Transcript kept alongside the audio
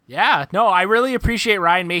Yeah, no, I really appreciate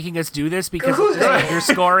Ryan making us do this because it's just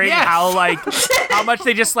underscoring how much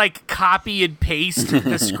they just copy and paste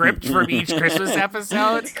the script from each Christmas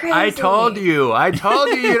episode. I told you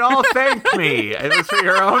you'd all thank me. It was for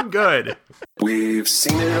your own good. We've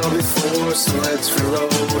seen it all before, so let's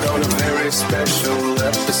reload on a very special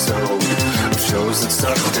episode of shows that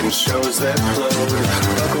sucked and shows that flowed.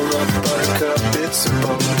 Buckle up, buttercup, it's a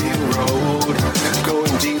bumpy road.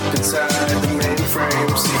 Going deep inside the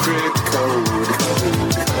mainframe, secret code.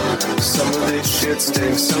 Some of this shit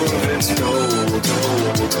stinks, some of it's gold.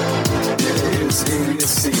 Yeah, it's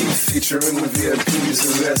AVSE, featuring the VIPs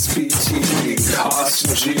of SPTV,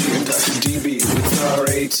 Austin G and Dr. DB with our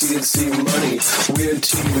AT&C money. Weird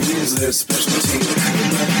TVs, their specialty. It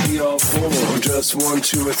might be all four, or just 1,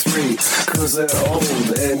 2, or 3, cause they're old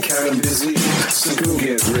and kinda busy. So go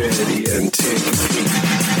get ready and take a peek.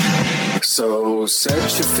 So set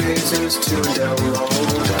your phasers to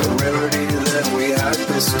download a rarity that we have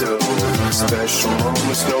bestowed. Special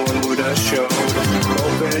moments no one would have showed.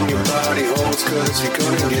 Open your body holes cause you're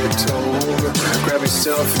gonna get told. Grab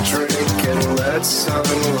yourself a drink and let's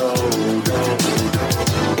unload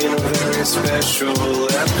in a very special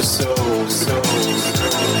episode.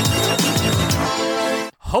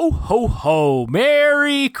 Ho, ho, ho.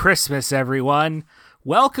 Merry Christmas, everyone.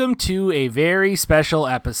 Welcome to a very special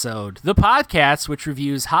episode, the podcast which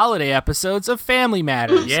reviews holiday episodes of Family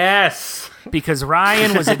Matters. Yes. Because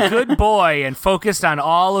Ryan was a good boy and focused on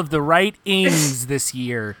all of the right ings this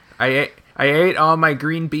year. I ate all my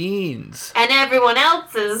green beans. And everyone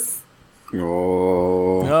else's.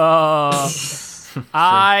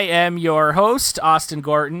 I am your host, Austin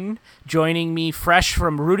Gorton. Joining me fresh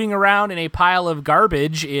from rooting around in a pile of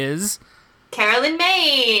garbage is... Carolyn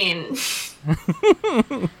Maine.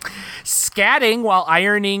 Scatting while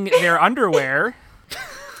ironing their underwear.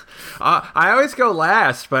 I always go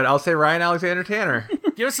last, but I'll say Ryan Alexander Tanner.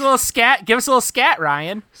 Give us a little scat,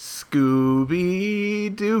 Ryan.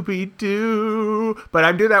 Scooby Dooby Doo. But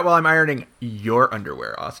I'm doing that while I'm ironing your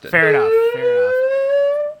underwear, Austin. Fair enough.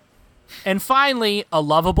 And finally, a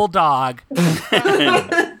lovable dog.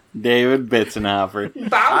 David Bitzenhofer.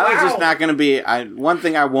 I was just not going to be... one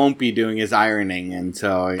thing I won't be doing is ironing, and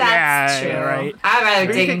so... That's true. Right. I'd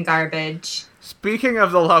rather dig in garbage. Speaking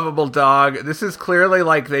of the lovable dog, this is clearly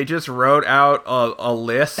like they just wrote out a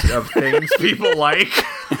list of things people like.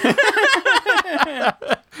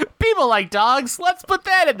 People like dogs. Let's put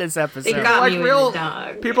that in this episode. It got like me real with the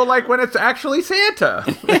dog. people like when it's actually Santa.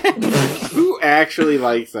 Who actually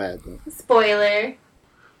likes that? Spoiler.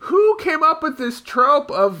 Who came up with this trope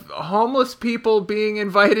of homeless people being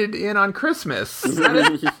invited in on Christmas?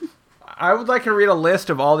 I would like to read a list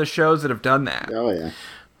of all the shows that have done that. Oh, yeah.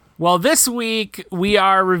 Well, this week we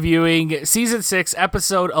are reviewing Season 6,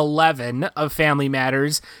 Episode 11 of Family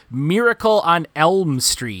Matters, Miracle on Elm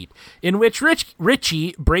Street, in which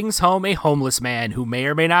Richie brings home a homeless man who may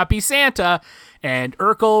or may not be Santa, and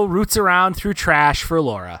Urkel roots around through trash for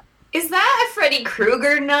Laura. Is that a Freddy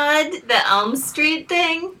Krueger nod? The Elm Street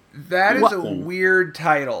thing? That is a weird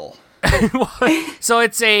title. So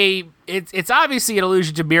it's obviously an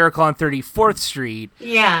allusion to Miracle on 34th Street.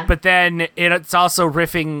 Yeah. But then it's also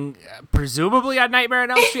riffing presumably on Nightmare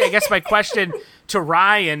on Elm Street. I guess my question to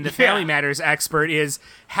Ryan, the Family Matters expert, is,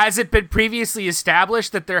 has it been previously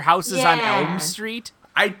established that their house is on Elm Street?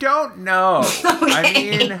 I don't know. Okay. I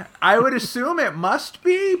mean, I would assume it must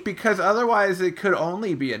be, because otherwise it could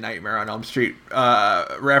only be a Nightmare on Elm Street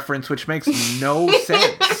reference, which makes no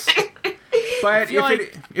sense. But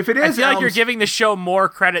if it is, I feel like you're giving the show more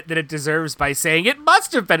credit than it deserves by saying it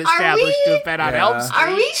must have been established to have been on Elm Street.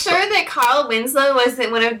 Are we sure that Carl Winslow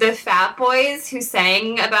wasn't one of the fat boys who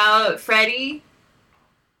sang about Freddy?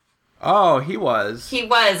 Oh, he was. He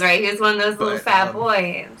was, right? He was one of those little fat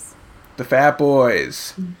boys. The Fat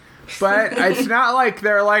Boys. But it's not like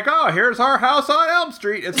they're like, oh, here's our house on Elm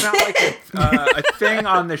Street. It's not like a thing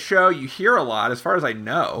on the show you hear a lot, as far as I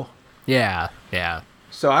know. Yeah.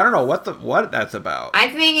 So I don't know what that's about. I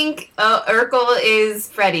think Urkel is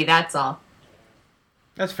Freddy, that's all.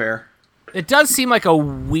 That's fair. It does seem like a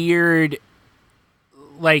weird...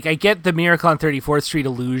 Like, I get the Miracle on 34th Street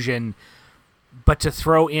illusion, but to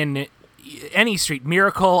throw in any street,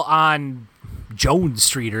 Miracle on Jones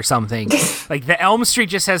Street or something. Like, the Elm Street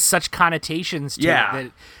just has such connotations to it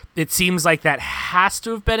that it seems like that has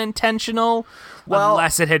to have been intentional,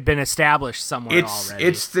 unless it had been established somewhere already.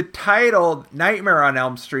 It's the title, Nightmare on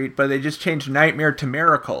Elm Street, but they just changed Nightmare to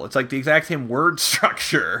Miracle. It's like the exact same word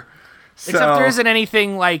structure. Except there isn't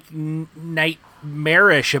anything, like,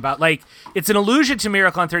 nightmarish about, like, it's an allusion to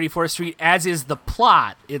Miracle on 34th Street, as is the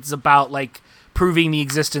plot. It's about, like, proving the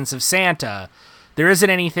existence of Santa. there isn't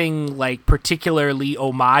anything like particularly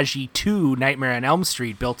homage-y to Nightmare on Elm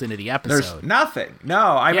Street built into the episode. There's nothing.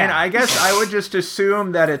 No, I mean, I guess I would just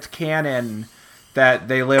assume that it's canon that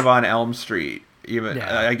they live on Elm Street. Even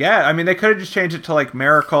I guess. I mean, they could have just changed it to like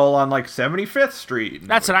Miracle on like 75th Street.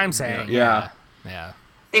 That's what I'm saying. Yeah.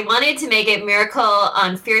 They wanted to make it Miracle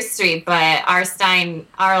on Fierce Street, but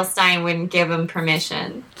R.L. Stein wouldn't give them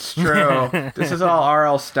permission. It's true. This is all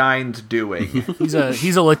R.L. Stein's doing. He's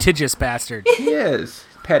a litigious bastard. He is.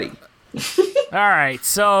 Petty. All right,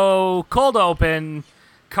 so cold open.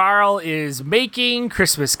 Carl is making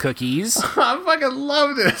Christmas cookies. I fucking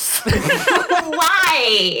love this.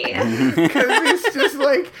 Why? Because he's just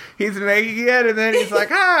like, he's making it, and then he's like,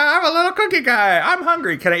 I'm a little cookie guy. I'm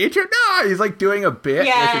hungry. Can I eat you? No. He's like doing a bit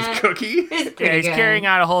with his cookie. He's carrying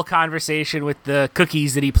out a whole conversation with the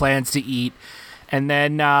cookies that he plans to eat. And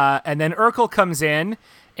then Urkel comes in,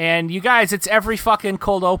 and you guys, it's every fucking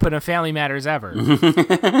cold open of Family Matters ever.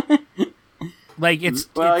 Like he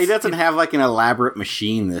doesn't have like an elaborate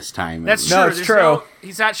machine this time. That's true. No, it's true.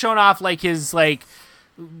 He's not showing off like his like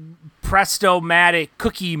Presto-matic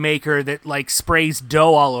cookie maker that like sprays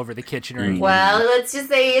dough all over the kitchen or anything. Well, let's just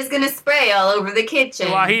say he's gonna spray all over the kitchen.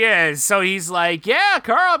 Well, he is. So he's like, "Yeah,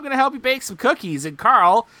 Carl, I'm gonna help you bake some cookies." And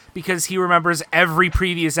Carl, because he remembers every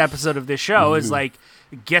previous episode of this show, is like,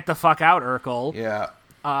 "Get the fuck out, Urkel." Yeah.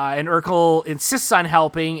 And Urkel insists on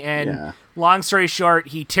helping, and long story short,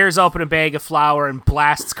 he tears open a bag of flour and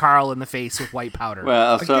blasts Carl in the face with white powder.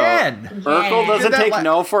 Well, so Again. Urkel doesn't take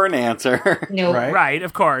no for an answer. No. Right,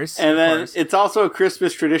 of course. And then it's also a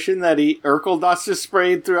Christmas tradition that Urkel dust is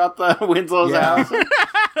sprayed throughout the Winslow's house.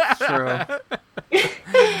 True.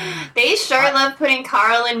 They sure love putting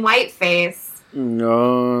Carl in whiteface.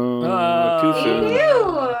 No, too soon.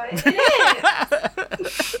 Ew, it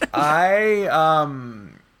is.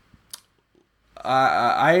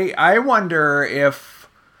 I wonder if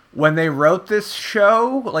when they wrote this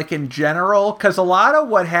show, like in general, because a lot of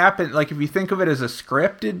what happened, like if you think of it as a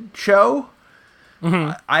scripted show,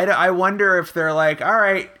 I wonder if they're like, all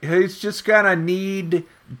right, he's just gonna need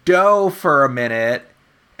dough for a minute,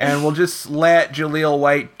 and we'll just let Jaleel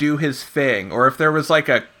White do his thing, or if there was like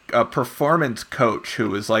a performance coach who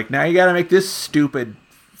was like, now you gotta make this stupid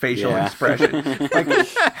facial expression. Like,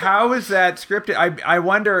 how is that scripted? I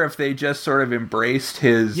wonder if they just sort of embraced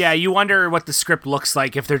his... Yeah, you wonder what the script looks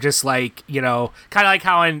like, if they're just like, you know, kind of like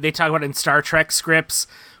how they talk about in Star Trek scripts,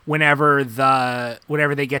 whenever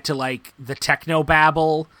they get to like the techno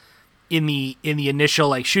babble in the initial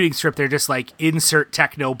like shooting script, they're just like, insert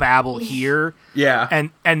techno babble here. Yeah.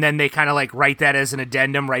 And then they kind of like write that as an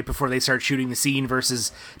addendum right before they start shooting the scene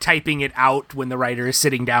versus typing it out when the writer is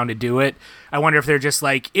sitting down to do it. I wonder if they're just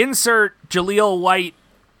like, insert Jaleel White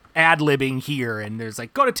ad-libbing here, and there's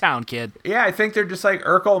like, go to town, kid. Yeah, I think they're just like,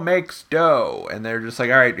 Urkel makes dough, and they're just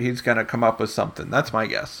like, all right, he's gonna come up with something. That's my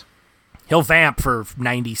guess. He'll vamp for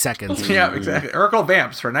 90 seconds. Yeah, exactly. Urkel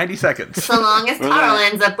vamps for 90 seconds. So long as Carl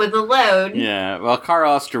ends up with a load. Yeah, well,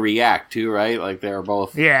 Carl has to react too, right? Like they're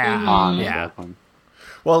both on at that point.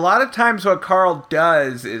 Well, a lot of times what Carl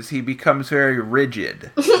does is he becomes very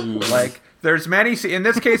rigid. Like, there's many... In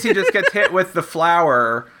this case, he just gets hit with the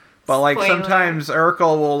flour, but, like, sometimes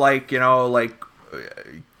Urkel will, like, you know, like,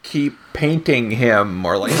 keep painting him,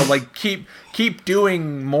 or, like, he'll, like, keep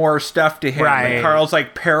doing more stuff to him. Right. And Carl's,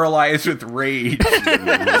 like, paralyzed with rage. And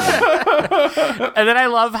then I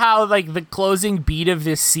love how, like, the closing beat of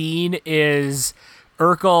this scene is...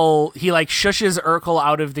 Urkel, he like shushes Urkel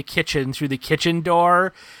out of the kitchen through the kitchen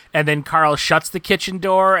door, and then Carl shuts the kitchen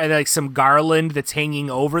door, and like some garland that's hanging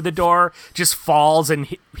over the door just falls and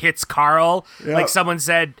hits Carl. Yep. Like someone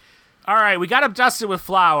said, all right, we got him dusted with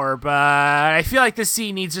flour, but I feel like this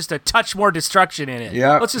scene needs just a touch more destruction in it.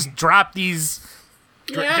 Yep. Let's just drop these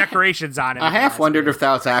decorations on it. I half wondered if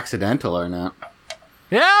that was accidental or not.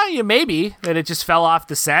 Yeah, maybe. That it just fell off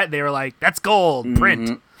the set. They were like, that's gold,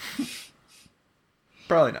 print.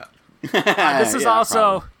 Probably not. This is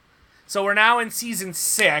also... Probably. So we're now in season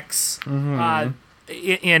 6.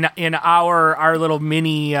 In our little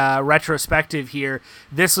mini retrospective here,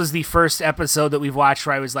 this was the first episode that we've watched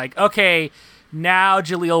where I was like, okay, now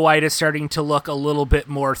Jaleel White is starting to look a little bit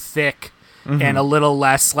more thick and a little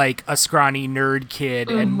less like a scrawny nerd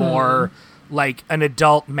kid and more like an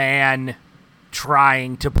adult man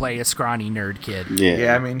trying to play a scrawny nerd kid.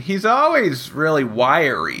 Yeah, I mean, he's always really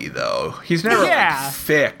wiry, though. He's never like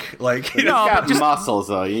thick. Like, he's got muscles,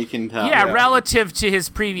 though. You can tell. Yeah, relative to his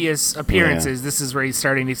previous appearances, this is where he's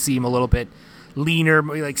starting to seem a little bit leaner,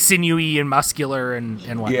 like sinewy and muscular and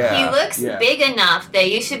whatnot. Yeah. He looks big enough that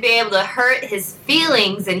you should be able to hurt his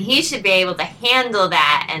feelings, and he should be able to handle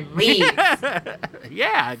that and leave.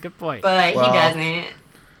 Yeah, good point. But he doesn't.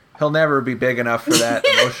 He'll never be big enough for that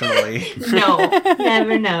emotionally. No,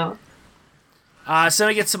 never know. So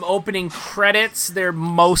we get some opening credits. They're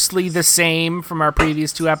mostly the same from our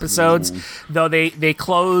previous 2 episodes, though they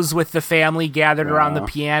close with the family gathered around the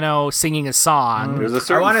piano singing a song. There's a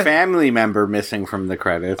certain family member missing from the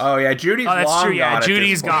credits. Oh yeah, Judy's that's long true. Yeah, gone at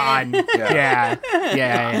Judy's this point. gone.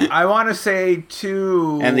 Yeah. I want to say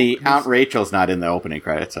too. And the Aunt Rachel's not in the opening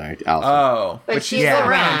credits. Alison. Oh, but she's yeah.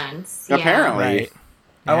 around. Apparently, Right.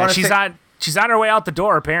 I want to she's on her way out the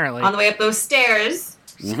door. Apparently, on the way up those stairs.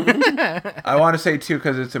 I want to say too,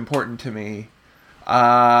 because it's important to me.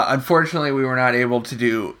 Unfortunately, we were not able to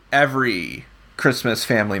do every Christmas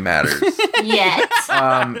Family Matters Yet.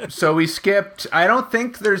 So we skipped. I don't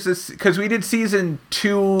think there's this because we did season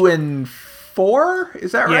 2 and 4.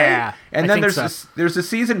 Is that right? Yeah, And I then think there's so. there's a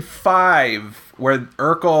season 5 where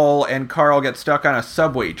Urkel and Carl get stuck on a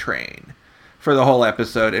subway train for the whole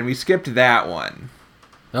episode, and we skipped that one.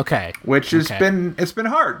 okay. Which has been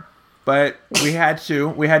hard. But we had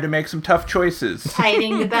to make some tough choices.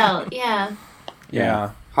 Tightening the belt. Yeah.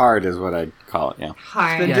 Yeah. hard is what I'd call it. Yeah,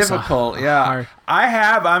 Hard. It's been difficult. Yeah. hard.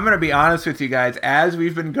 I'm going to be honest with you guys. As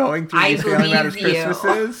we've been going through these Family Matters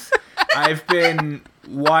Christmases, I've been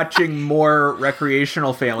watching more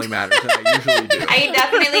recreational Family Matters than I usually do. I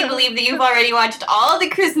definitely believe that you've already watched all the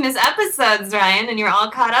Christmas episodes, Ryan, and you're all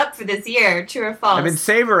caught up for this year. True or false? I've been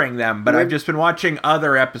savoring them, but I've just been watching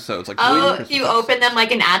other episodes. Like you open them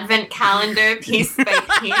like an advent calendar, piece by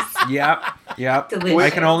piece. Yep. Delicious. I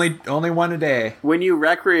can only one a day. when you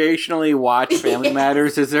recreationally watch Family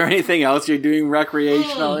Matters, is there anything else you're doing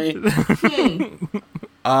recreationally?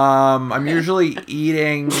 I'm usually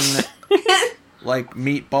eating like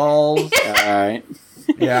meatballs. All right.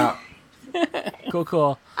 Yeah.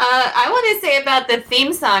 Cool. I want to say about the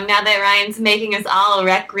theme song, now that Ryan's making us all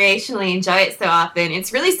recreationally enjoy it so often,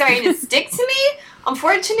 it's really starting to stick to me.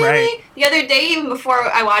 Unfortunately, Right. The other day, even before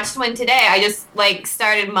I watched one today, I just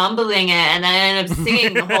started mumbling it, and then I ended up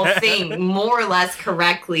singing the whole thing more or less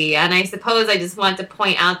correctly. And I suppose I just want to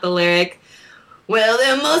point out the lyric, well,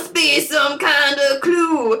 there must be some kind of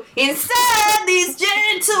clue inside these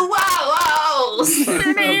gentle walls.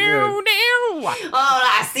 All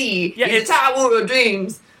I see is a tower of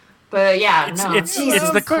dreams. But yeah, It's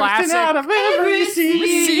the classic. Out of every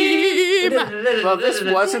seam. Well, this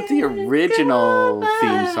wasn't the original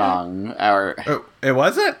theme song. It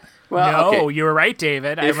wasn't? Well, No, okay. you were right,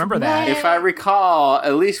 David. I remember that. If I recall,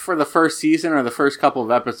 at least for the first season or the first couple of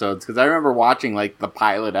episodes, because I remember watching like the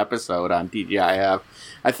pilot episode on TGIF,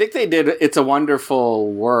 I think they did "It's a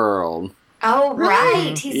Wonderful World." Oh,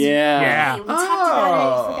 right. Yeah. We talked about it.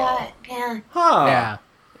 I forgot. Yeah. Huh. Yeah.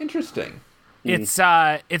 Interesting. It's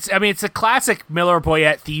a classic Miller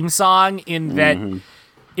Boyette theme song in that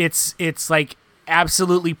it's like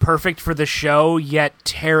absolutely perfect for the show, yet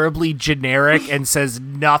terribly generic and says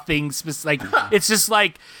nothing specific. Like, it's just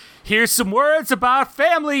like, here's some words about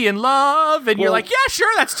family and love, and you're like, yeah,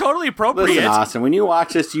 sure, that's totally appropriate. Listen, Austin, when you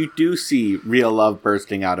watch this, you do see real love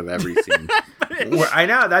bursting out of every scene. I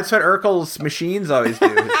know. That's what Urkel's machines always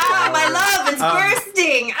do. My love, it's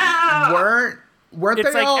bursting. Oh. Weren't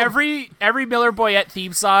It's they like all... every Miller Boyette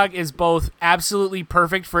theme song is both absolutely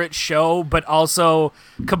perfect for its show, but also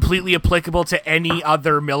completely applicable to any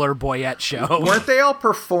other Miller Boyette show. Weren't they all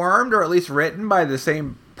performed or at least written by the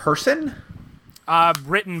same person?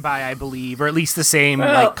 Written by, I believe, or at least the same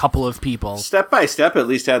couple of people. Step by Step at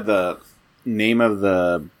least had the name of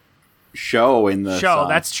the show in the song.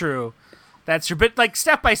 That's true. But like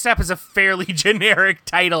Step by Step is a fairly generic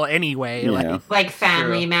title anyway. Yeah. Like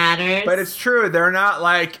Family Matters. But it's true. They're not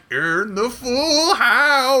like, in the full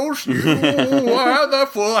house, the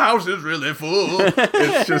full house is really full.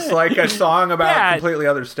 It's just like a song about completely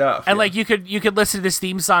other stuff. And like you could listen to this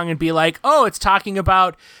theme song and be like, oh, it's talking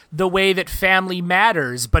about the way that family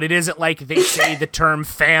matters, but it isn't like they say the term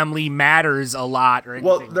family matters a lot or anything.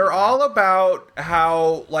 Well, they're like all about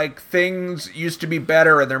how like things used to be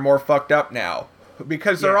better and they're more fucked up now.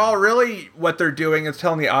 Because they're all really, what they're doing is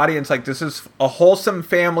telling the audience like this is a wholesome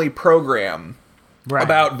family program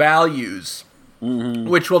about values. Mm-hmm.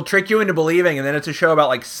 Which will trick you into believing, and then it's a show about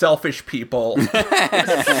like selfish people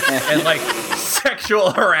and like sexual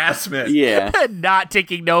harassment. Yeah. Not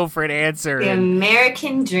taking no for an answer. The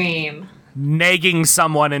American dream. nagging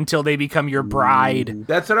someone until they become your bride.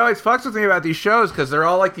 That's what always fucks with me about these shows, because they're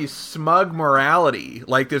all like these smug morality,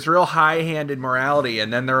 like this real high-handed morality,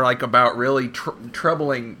 and then they're like about really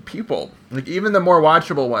troubling people. Like even the more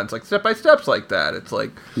watchable ones, like Step by Steps, like that. It's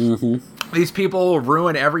like these people will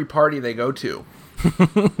ruin every party they go to.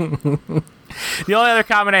 The only other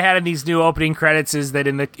comment I had in these new opening credits is that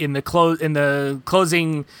in the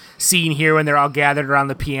closing scene here, when they're all gathered around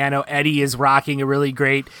the piano, Eddie is rocking a really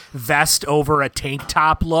great vest over a tank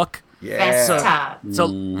top look. Yeah. Vest top. So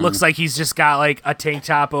looks like he's just got like a tank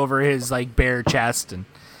top over his like bare chest, and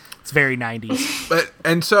it's very 90s. But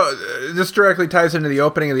and so this directly ties into the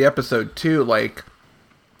opening of the episode too. Like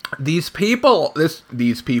this family.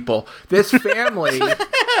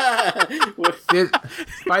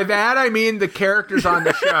 By that I mean the characters on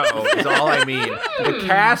the show is all I mean. The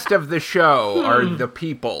cast of the show are the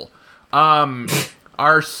people.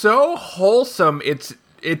 Are so wholesome. It's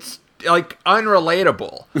like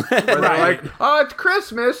unrelatable. Where they're like, oh, it's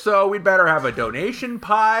Christmas, so we'd better have a donation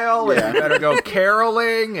pile, and we better go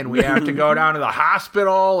caroling, and we have to go down to the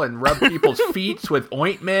hospital and rub people's feet with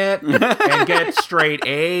ointment and get straight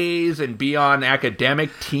A's and be on academic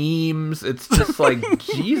teams. It's just like,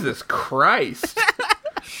 Jesus Christ.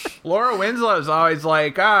 Laura Winslow's always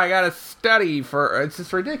like, I gotta study for... It's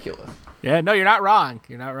just ridiculous. Yeah, no, you're not wrong.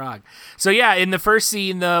 You're not wrong. So yeah, in the first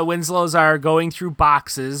scene, the Winslows are going through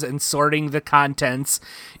boxes and sorting the contents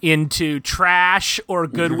into trash or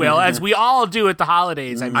Goodwill, as we all do at the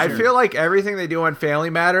holidays. I'm sure. I feel like everything they do on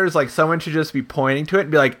Family Matters, like someone should just be pointing to it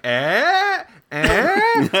and be like, 2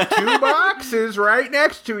 boxes right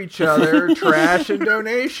next to each other, trash and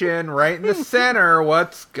donation, right in the center.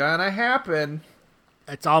 What's gonna happen?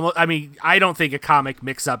 It's almost. I mean, I don't think a comic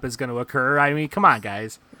mix-up is going to occur. I mean, come on,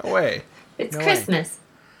 guys. No way. It's Christmas.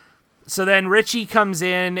 So then Richie comes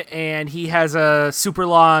in and he has a super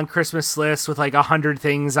long Christmas list with like 100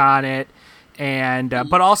 things on it, and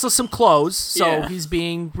but also some clothes. So he's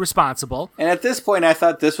being responsible. And at this point, I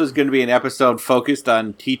thought this was going to be an episode focused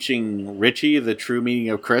on teaching Richie the true meaning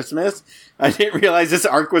of Christmas. I didn't realize this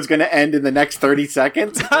arc was going to end in the next 30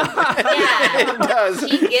 seconds. It does.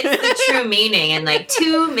 He gets the true meaning in like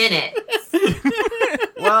 2 minutes.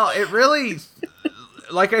 Well, it really...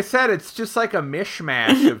 Like I said, it's just like a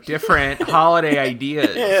mishmash of different holiday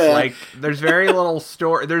ideas. Yeah. Like, there's very little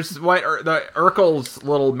story. There's the Urkel's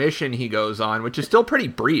little mission he goes on, which is still pretty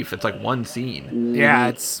brief. It's like one scene.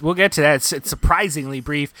 Yeah, we'll get to that. It's surprisingly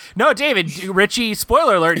brief. No, David, Richie,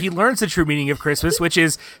 spoiler alert, he learns the true meaning of Christmas, which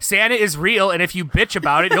is Santa is real, and if you bitch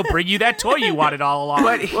about it, he'll bring you that toy you wanted all along.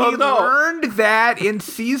 But he learned that in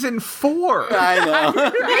season 4. I know.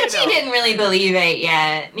 Richie didn't really believe it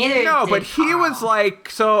yet. Neither No, did but he Carl. was like,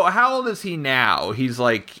 so how old is he now? He's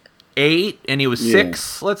like 8 and he was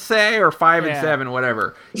 6, let's say, or 5 and 7,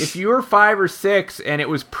 whatever. If you were 5 or 6 and it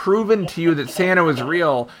was proven to you that Santa was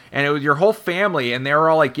real, and it was your whole family, and they were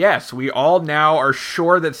all like, yes, we all now are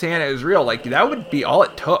sure that Santa is real, like that would be all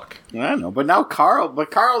it took. I don't know, but now Carl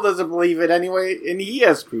doesn't believe it anyway, and he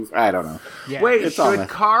has proof. I don't know. Yeah. Wait, so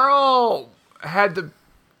Carl had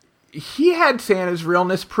he had Santa's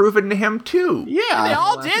realness proven to him too? Yeah, They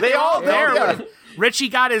all did. They all there. Yeah. Richie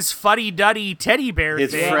got his fuddy-duddy teddy bear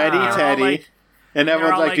It's thing. Freddy Teddy. Like, and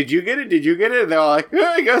everyone's like, did you get it? Did you get it? And they're all like,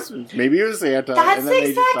 I guess maybe it was Santa. That's and then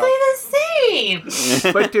exactly the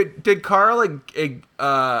same. But did Carl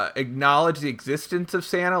acknowledge the existence of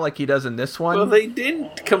Santa like he does in this one? Well, they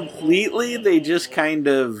didn't completely. They just kind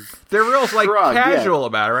of... They're real like casual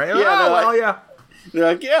about it, right? Yeah, They're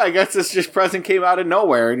like, yeah, I guess this just present came out of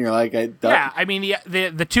nowhere. And you're like, I mean,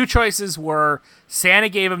 the two choices were Santa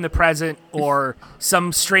gave him the present, or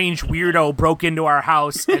some strange weirdo broke into our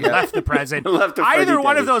house and left the present. Either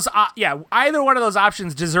one of those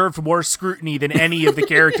options deserved more scrutiny than any of the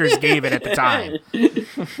characters gave it at the time.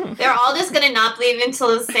 They're all just gonna not believe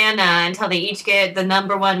until Santa until they each get the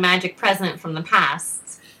 #1 magic present from the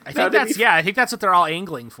past. I think that's what they're all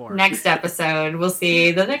angling for. Next episode, we'll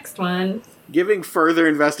see the next one. Giving further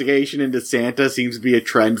investigation into Santa seems to be a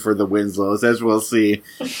trend for the Winslows, as we'll see.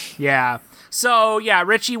 Yeah. So, yeah,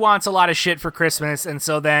 Richie wants a lot of shit for Christmas, and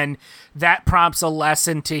so then that prompts a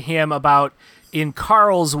lesson to him about, in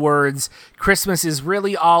Carl's words, Christmas is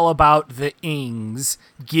really all about the ings.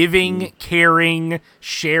 Giving, caring,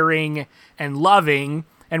 sharing, and loving.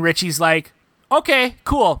 And Richie's like, okay,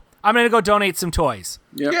 cool. I'm going to go donate some toys.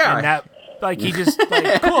 Yep. Yeah. And that... Like, he just,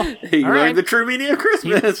 like, cool. He learned the true meaning of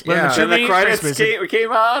Christmas. And the credits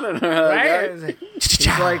came on. And, right? He's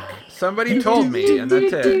like, somebody told me, and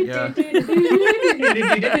that's it. Yeah.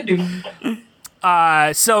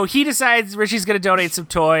 So he decides Richie's going to donate some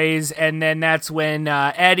toys, and then that's when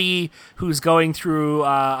Eddie, who's going through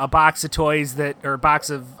a box of toys or a box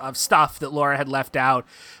of stuff that Laura had left out,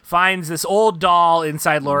 finds this old doll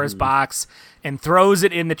inside Laura's box and throws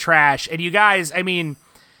it in the trash. And you guys, I mean,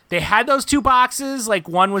 they had those two boxes, like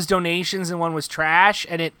one was donations and one was trash,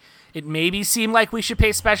 and it maybe seemed like we should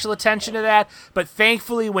pay special attention to that, but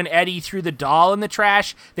thankfully when Eddie threw the doll in the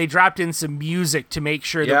trash, they dropped in some music to make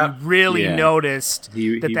sure that we really noticed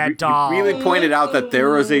that doll... He really pointed out that there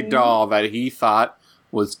was a doll that he thought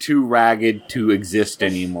was too ragged to exist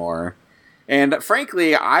anymore. And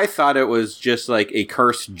frankly, I thought it was just like a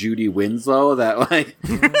cursed Judy Winslow that like...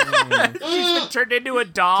 She's been turned into a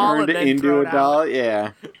doll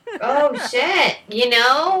yeah. Oh, shit. You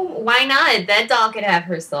know, why not? That doll could have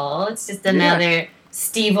her soul. It's just another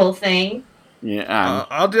Stevel thing. Yeah.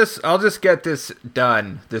 I'll just get this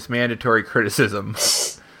done, this mandatory criticism,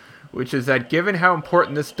 which is that given how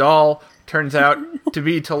important this doll turns out to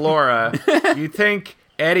be to Laura, you think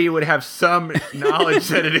Eddie would have some knowledge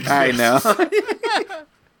that it exists. I know.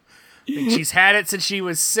 She's had it since she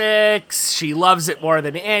was 6. She loves it more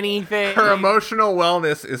than anything. Her emotional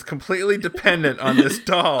wellness is completely dependent on this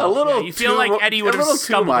doll. A little. You feel like Eddie would have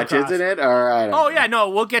too much, isn't it? Or I don't know. Yeah, no,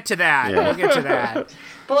 we'll get to that. Yeah. We'll get to that.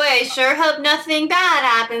 Boy, I sure hope nothing bad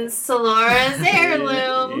happens to Laura's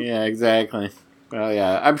heirloom. Yeah, exactly. Well,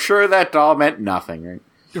 yeah, I'm sure that doll meant nothing,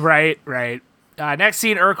 right? Right. Next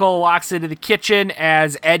scene, Urkel walks into the kitchen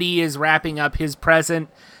as Eddie is wrapping up his present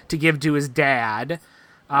to give to his dad.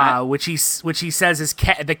 Which he says is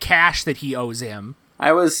the cash that he owes him.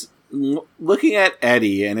 I was looking at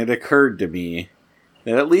Eddie, and it occurred to me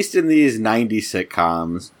that at least in these 90s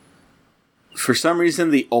sitcoms, for some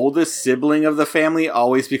reason, the oldest sibling of the family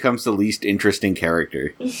always becomes the least interesting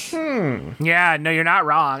character. Yeah, no, you're not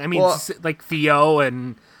wrong. I mean, like Theo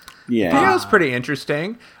and... Yeah. Theo's pretty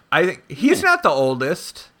interesting. I think he's not the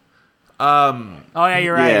oldest. Oh, yeah,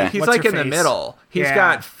 you're right. Yeah. He's What's like her in the face? middle. He's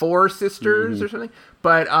got 4 sisters or something.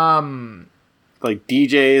 But, Like,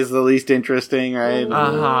 DJ is the least interesting, right?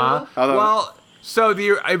 uh-huh. Although- Well, so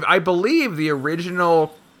I believe the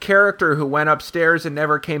original character who went upstairs and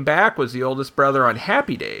never came back was the oldest brother on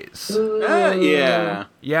Happy Days. Yeah.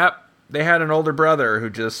 Yep. They had an older brother who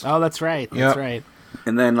just... Oh, that's right. That's Yep. right.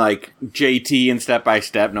 And then, like, JT and Step by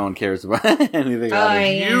Step, no one cares about anything about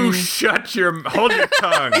it. You hold your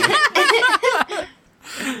tongue.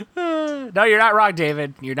 No, you're not wrong,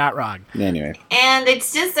 David. You're not wrong. Anyway. And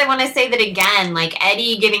it's just, I want to say that again, like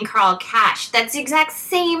Eddie giving Carl cash. That's the exact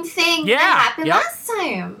same thing that happened last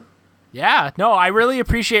time. Yeah, no, I really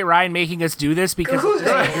appreciate Ryan making us do this because it's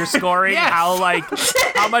just underscoring how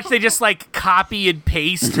much they just like copy and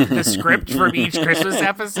paste the script from each Christmas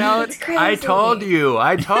episode. It's crazy. I told you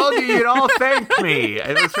you'd all thank me.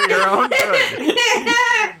 It was for your own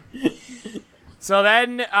good. So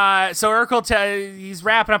then, Urkel he's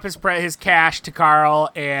wrapping up his cash to Carl,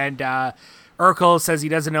 and Urkel says he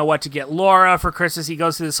doesn't know what to get Laura for Christmas. He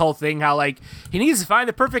goes through this whole thing how like he needs to find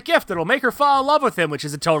the perfect gift that'll make her fall in love with him, which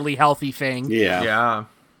is a totally healthy thing. Yeah.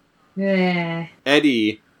 Yeah.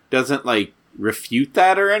 Eddie doesn't, like, refute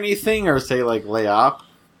that or anything or say, like, lay off.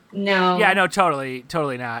 No. Yeah, no, totally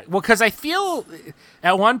not. Well, because I feel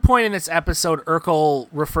at one point in this episode, Urkel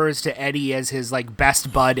refers to Eddie as his like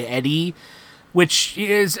best bud Eddie, which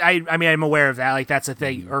is I mean I'm aware of that. Like that's a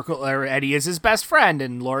thing. Eddie is his best friend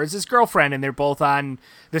and Laura's his girlfriend, and they're both on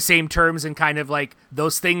the same terms. And kind of like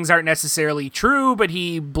those things aren't necessarily true, but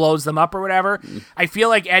he blows them up or whatever. I feel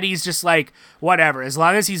like Eddie's just like whatever. As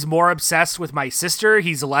long as he's more obsessed with my sister,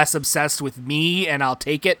 he's less obsessed with me, and I'll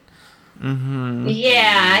take it. Mm-hmm.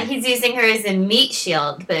 Yeah, he's using her as a meat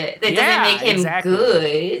shield, but that doesn't make him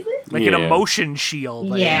good. Like an emotion shield.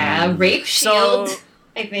 Like, Yeah, rape shield, So-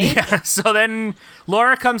 I think. Yeah, so then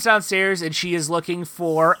Laura comes downstairs and she is looking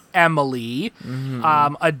for Emily,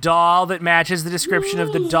 a doll that matches the description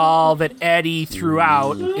of the doll that Eddie threw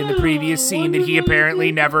out in the previous scene that he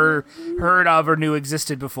apparently never heard of or knew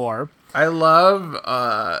existed before. I love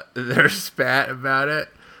their spat about it.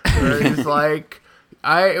 Where he's like,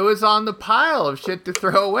 it was on the pile of shit to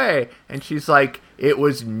throw away. And she's like, it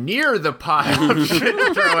was near the pile of shit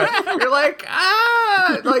to throw away. You're like,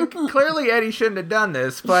 like, clearly Eddie shouldn't have done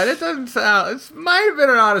this, but it doesn't sound, it might have been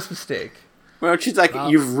an honest mistake. Well, she's like,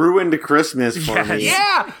 you've ruined Christmas for me.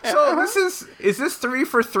 Yeah, so is this 3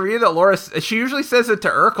 for 3 that Laura, she usually says it to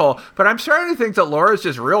Urkel, but I'm starting to think that Laura's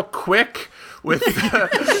just real quick with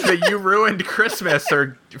the you ruined Christmas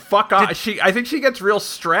or fuck off. I think she gets real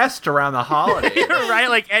stressed around the holiday. Right?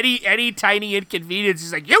 Like any tiny inconvenience,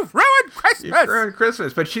 he's like, you ruined Christmas! You ruined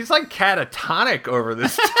Christmas, but she's like catatonic over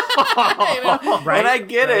this stuff. Right? And I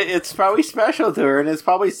get it. It's probably special to her, and it's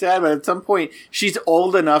probably sad, but at some point, she's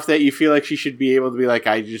old enough that you feel like she should be able to be like,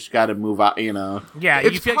 I just got to move out, Yeah,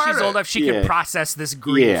 It's you feel like she's part old of- enough she can process this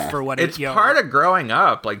grief for what It's part of growing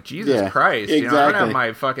up. Like, Jesus Christ. You know, I don't have exactly.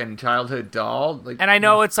 my fucking childhood doll. Like, And I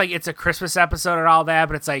know it's like it's a Christmas episode and all that,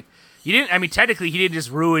 but it's like you didn't. I mean, technically, he didn't just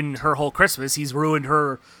ruin her whole Christmas. He's ruined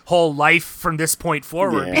her whole life from this point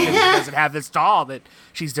forward because he doesn't have this doll that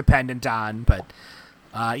she's dependent on. But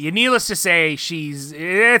needless to say,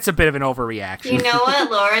 it's a bit of an overreaction. You know what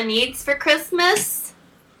Laura needs for Christmas?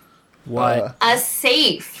 What? A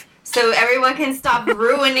safe. So everyone can stop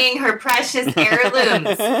ruining her precious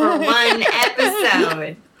heirlooms for one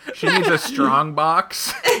episode. she needs a strong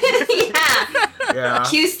box. Yeah. Yeah.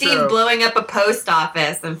 Cue Steve True. blowing up a post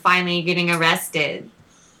office and finally getting arrested.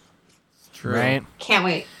 True. Right. Can't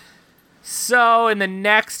wait. So in the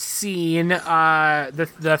next scene,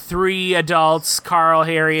 the three adults, Carl,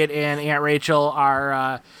 Harriet, and Aunt Rachel,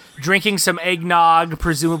 are drinking some eggnog,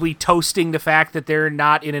 presumably toasting the fact that they're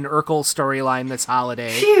not in an Urkel storyline this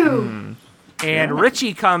holiday. Phew. And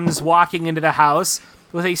Richie comes walking into the house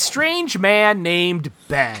with a strange man named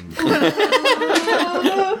Ben.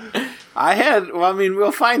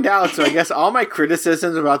 We'll find out. So I guess all my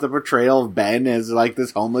criticisms about the portrayal of Ben as like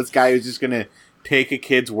this homeless guy who's just gonna take a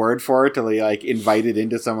kid's word for it till he like invited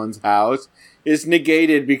into someone's house is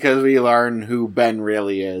negated because we learn who Ben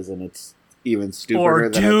really is, and it's even stupider. Or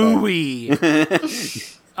than do I we?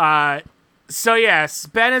 So yes,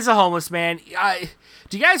 Ben is a homeless man.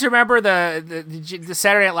 Do you guys remember the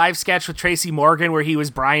Saturday Night Live sketch with Tracy Morgan where he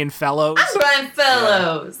was Brian Fellows? Brian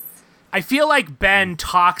Fellows. I feel like Ben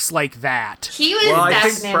talks like that. He was Well, I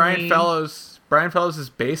definitely... think Brian Fellows is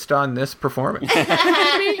based on this performance.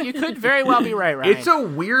 Maybe you could very well be right, Ryan. It's a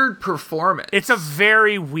weird performance. It's a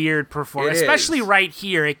very weird performance, It especially is. right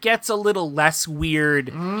here. It gets a little less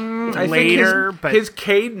weird I later, think but his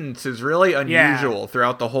cadence is really unusual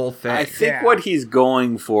throughout the whole thing. I think Yeah. what he's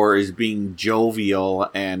going for is being jovial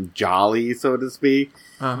and jolly, so to speak.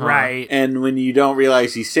 right. And when you don't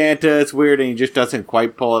realize he's Santa, it's weird, and he just doesn't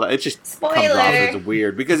quite pull it. It just comes off Spoiler. as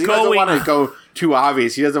weird because he doesn't want to go too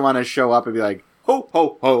obvious. He doesn't want to show up and be like, "Ho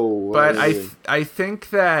ho ho!" But I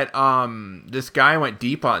think that this guy went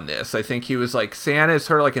deep on this. I think he was like, Santa is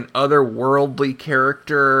sort of like an otherworldly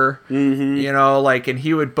character, you know, like, and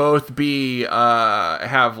he would both be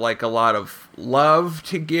have like a lot of love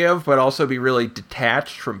to give, but also be really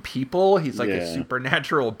detached from people. He's like a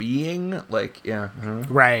supernatural being, like,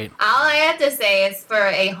 Right. All I have to say is for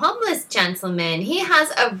a homeless gentleman, he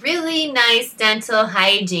has a really nice dental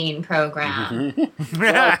hygiene program.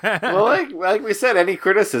 well, like we said, any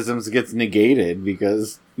criticisms gets negated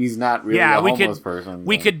because he's not really a homeless person.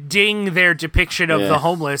 We but- could ding their depiction of Yeah. the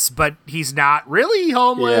homeless, but he's not really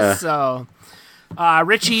homeless. Yeah. So,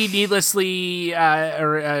 Richie, needlessly,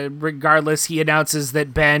 regardless, he announces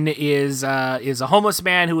that Ben is a homeless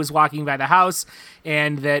man who is walking by the house,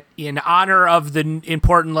 and that in honor of the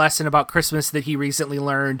important lesson about Christmas that he recently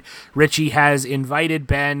learned, Richie has invited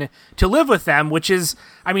Ben to live with them, which is,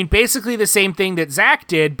 I mean, basically the same thing that Zach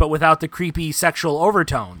did, but without the creepy sexual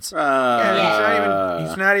overtones.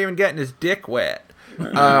 he's not even getting his dick wet.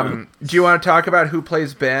 Do you want to talk about who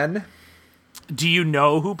plays Ben? Do you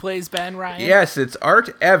know who plays Ben, Ryan? Yes, it's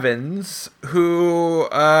Art Evans, who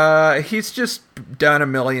he's just done a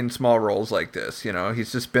million small roles like this. You know,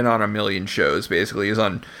 he's just been on a million shows. Basically, he's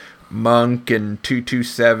on Monk and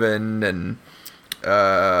 227 and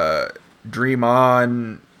Dream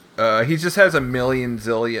On. He just has a million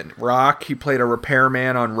zillion. Rock. He played a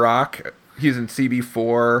repairman on Rock. He's in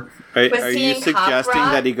CB4. Are he you in suggesting Cop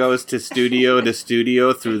Rock? that he goes to studio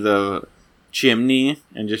through the chimney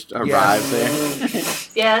and just arrives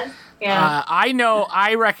there? Yeah.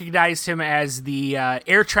 I recognized him as the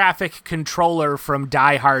air traffic controller from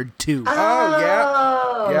Die Hard 2.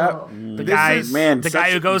 Oh, yeah. the guy, Man, the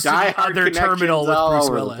guy who goes to Die the Hard other terminal with connections all Bruce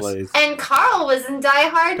over the Willis. place. And Carl was in Die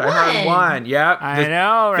Hard 1. Die Hard 1, yep. I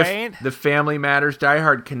know, right? The Family Matters Die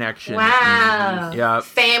Hard connection. Wow. Yep.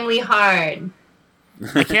 Family Hard.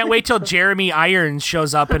 I can't wait till Jeremy Irons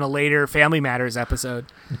shows up in a later Family Matters episode.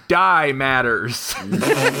 Die Matters.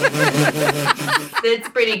 It's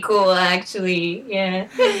pretty cool, actually. Yeah.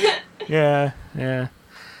 Yeah.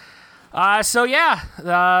 So yeah.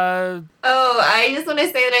 Oh, I just want to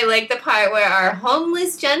say that I like the part where our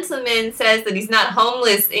homeless gentleman says that he's not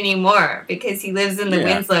homeless anymore because he lives in the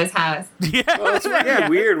Winslow's house. Yeah. Well, it's really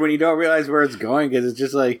weird when you don't realize where it's going because it's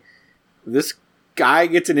just like this guy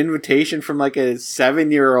gets an invitation from like a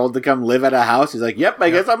 7-year-old to come live at a house. He's like, "Yep, I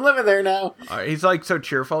guess I'm living there now." He's like so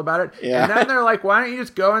cheerful about it. Yeah. And then they're like, "Why don't you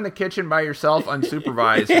just go in the kitchen by yourself,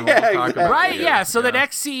 unsupervised, and we'll talk exactly. about Right, it?" yeah. So the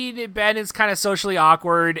next scene, Ben is kind of socially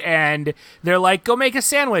awkward, and they're like, "Go make a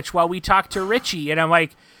sandwich while we talk to Richie." And I'm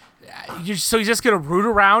like, so he's just gonna root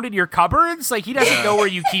around in your cupboards? Like, he doesn't know where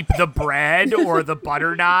you keep the bread or the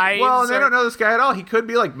butter knives. Well, they or- don't know this guy at all. He could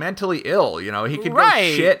be like mentally ill. You know, he could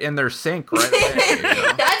Right. go shit in their sink right away. You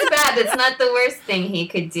know? That's bad. That's not the worst thing he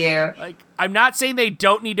could do. Like, I'm not saying they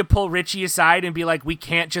don't need to pull Richie aside and be like, we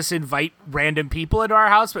can't just invite random people into our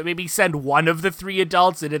house, but maybe send one of the 3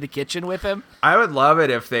 adults into the kitchen with him. I would love it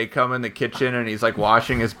if they come in the kitchen and he's like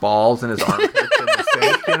washing his balls and his armpits in the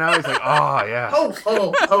sink. You know, he's like, "Oh yeah, Ho,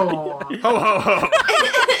 ho, ho. ho ho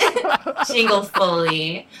ho." Jingle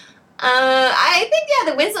Foley. I think,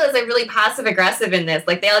 the Winslows are really passive-aggressive in this.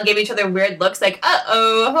 Like, they all give each other weird looks like,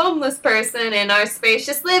 uh-oh, a homeless person in our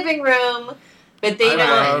spacious living room. But they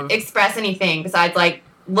don't express anything besides, like,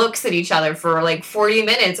 looks at each other for, like, 40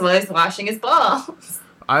 minutes while he's washing his balls.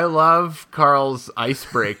 I love Carl's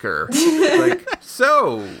icebreaker. Like,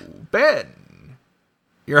 "So, Ben,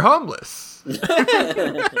 you're homeless."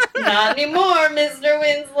 Not anymore, Mr.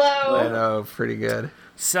 Winslow. I know, pretty good.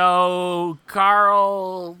 So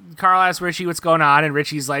Carl asks Richie what's going on, and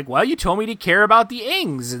Richie's like, "Well, you told me to care about the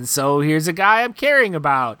Ings, and so here's a guy I'm caring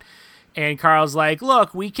about." And Carl's like,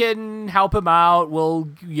 "Look, we can help him out. We'll,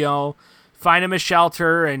 find him a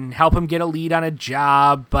shelter and help him get a lead on a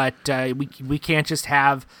job, but we can't just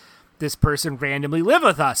have this person randomly live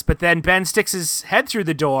with us." But then Ben sticks his head through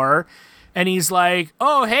the door, and he's like,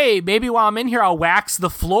 "Oh, hey, maybe while I'm in here, I'll wax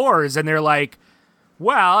the floors." And they're like,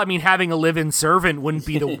 "Well, I mean, having a live-in servant wouldn't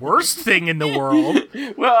be the worst thing in the world."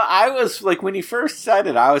 Well, I was like, when he first said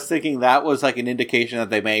it, I was thinking that was like an indication that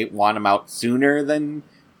they may want him out sooner than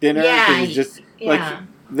dinner. 'Cause he's just like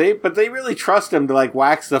they really trust him to like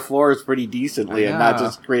wax the floors pretty decently and not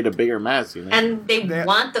just create a bigger mess. You know? And they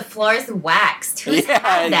want the floors waxed. Who's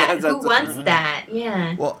had that? Who wants that?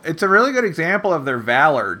 Yeah. Well, it's a really good example of their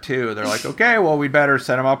valor, too. They're like, "Okay, well, we better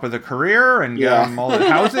set him up with a career and get him all the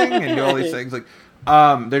housing and do all these things." Like,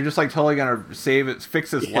 they're just like totally gonna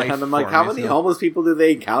fix his life. And I'm like, how many homeless people do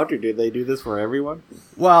they encounter? Do they do this for everyone?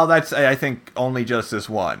 Well, that's, I think, only just this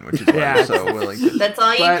one, which is why I'm so willing to. That's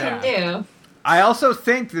all you can do. I also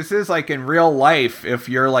think this is like in real life, if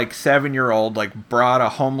you're like 7-year-old, like brought a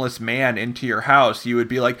homeless man into your house, you would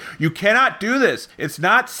be like, "You cannot do this. It's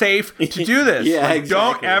not safe to do this. Exactly.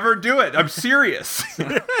 Don't ever do it. I'm serious."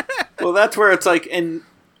 Well, that's where it's like, and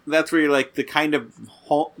that's where you're like the kind of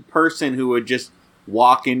person who would just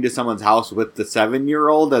walk into someone's house with the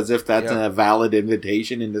 7-year-old as if that's a valid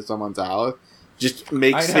invitation into someone's house just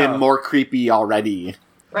makes him more creepy already.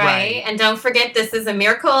 Right. And don't forget, this is a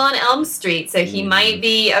Miracle on Elm Street, so he might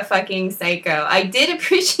be a fucking psycho. I did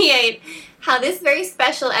appreciate how this very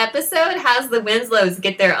special episode has the Winslows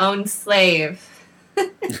get their own slave.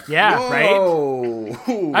 Yeah, Whoa.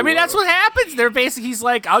 right? I mean, that's what happens. They're basically, he's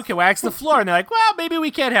like, "Okay, wax the floor." And they're like, "Well, maybe we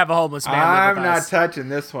can't have a homeless man live I'm with not us." touching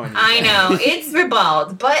this one. I know. It's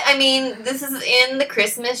ribald. But, I mean, this is in the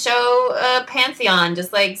Christmas show pantheon,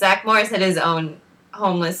 just like Zach Morris had his own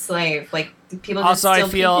homeless slave. Like, people just Also, I steal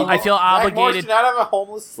feel people. I feel Morris obligated. did not have a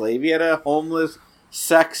homeless slave. He had a homeless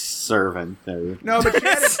sex servant. There. No, but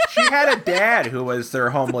she had a dad who was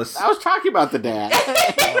their homeless. I was talking about the dad.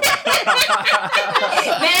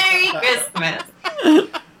 Merry Christmas.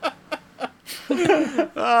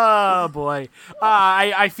 Oh boy,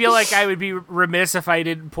 I feel like I would be remiss if I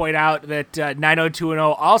didn't point out that 90210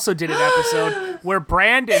 also did an episode where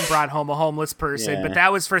Brandon brought home a homeless person, but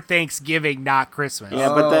that was for Thanksgiving, not Christmas. Yeah,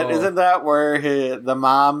 but that isn't that where the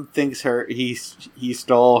mom thinks he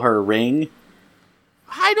stole her ring.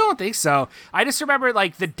 I don't think so. I just remember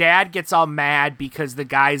like the dad gets all mad because the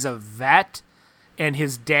guy's a vet, and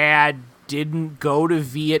his dad didn't go to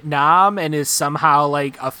Vietnam and is somehow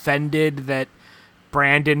like offended that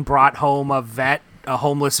Brandon brought home a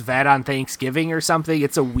homeless vet on Thanksgiving or something.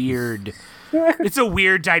 It's a weird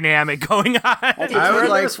dynamic going on. I would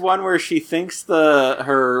like this one where she thinks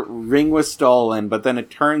her ring was stolen, but then it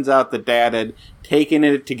turns out the dad had taken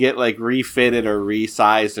it to get like refitted or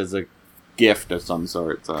resized as a gift of some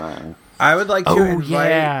sort. So, I would like to invite.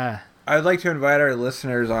 Yeah. I would like to invite our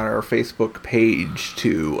listeners on our Facebook page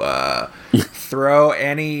to throw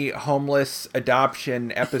any homeless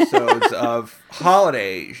adoption episodes of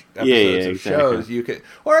holiday episodes of shows you could,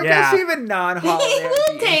 or I guess even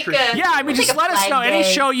non-holiday. I mean, just let us know any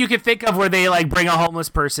show you could think of where they like bring a homeless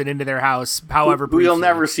person into their house, however. Who you'll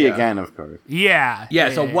never see again, of course. Yeah.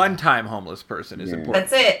 So one-time homeless person is important.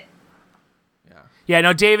 That's it. Yeah,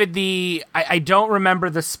 no, David, I don't remember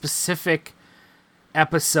the specific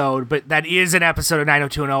episode, but that is an episode of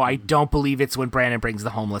 90210. I don't believe it's when Brandon brings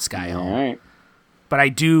the homeless guy home. All right. But I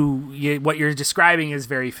do, what you're describing is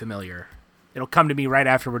very familiar. It'll come to me right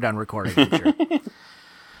after we're done recording, I'm sure.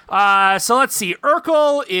 So let's see.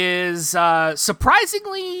 Urkel is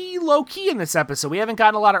surprisingly low-key in this episode. We haven't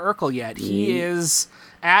gotten a lot of Urkel yet. He is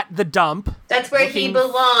at the dump. That's where he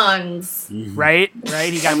belongs. Right?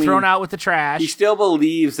 He got thrown out with the trash. He still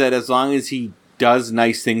believes that as long as he does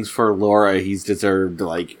nice things for Laura, he's deserved,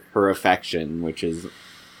 like, her affection, which is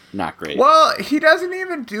not great. Well, he doesn't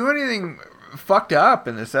even do anything fucked up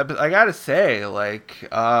in this episode. I gotta say, like,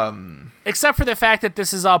 Except for the fact that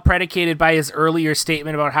this is all predicated by his earlier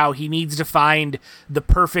statement about how he needs to find the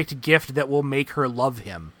perfect gift that will make her love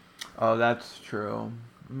him. Oh, that's true.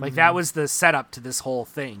 Like, that was the setup to this whole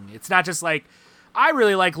thing. It's not just like, I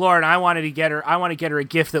really like Laura and I want to get her a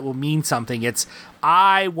gift that will mean something. It's,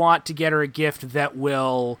 I want to get her a gift that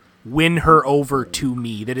will win her over to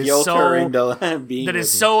me. That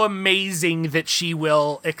is so amazing that she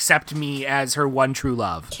will accept me as her one true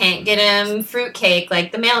love. Can't get him fruitcake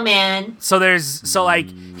like the mailman. So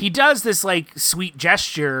he does this like sweet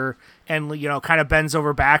gesture and, you know, kind of bends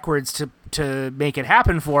over backwards to make it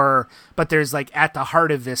happen for her, but there's like at the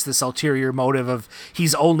heart of this ulterior motive of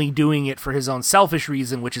he's only doing it for his own selfish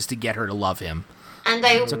reason, which is to get her to love him. And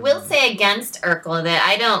I will say against Urkel that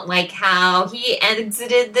I don't like how he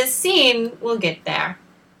exited this scene. We'll get there.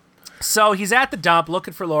 So he's at the dump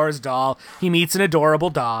looking for Laura's doll. He meets an adorable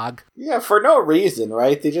dog. Yeah, for no reason,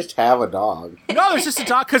 right? They just have a dog. No, there's just a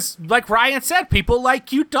dog because, like Ryan said, people like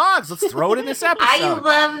cute dogs. Let's throw it in this episode. I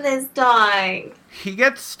love this dog. He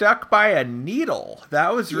gets stuck by a needle.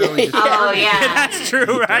 That was really Oh, yeah. That's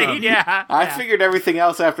true, right? Yeah. I figured everything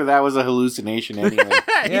else after that was a hallucination anyway.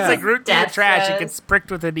 He's like rooting through the That's trash. He gross. gets pricked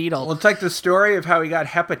with a needle. Well, it's like the story of how he got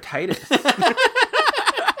hepatitis.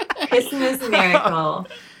 Christmas miracle.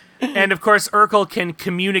 And, of course, Urkel can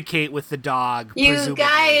communicate with the dog. You presumably.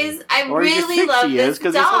 guys, I Or he just really thinks love he this is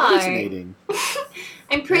because he's dog. hallucinating.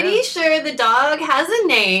 I'm pretty sure the dog has a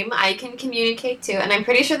name I can communicate to, and I'm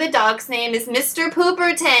pretty sure the dog's name is Mr.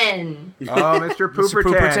 Pooperton. Oh, Mr. Pooperton.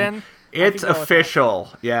 Pooperton? It's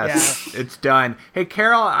official. Yes, it's done. Hey,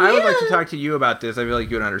 Carol, I would like to Yeah. talk to you about this. I feel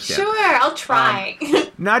like you would understand. Sure, I'll try.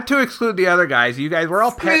 Not to exclude the other guys. You guys, we're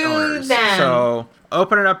all pet Screw owners. them. So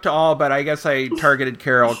open it up to all, but I guess I targeted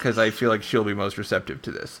Carol because I feel like she'll be most receptive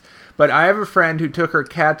to this. But I have a friend who took her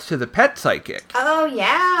cats to the pet psychic. Oh,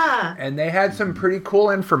 yeah. And they had some pretty cool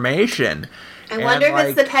information. I wonder if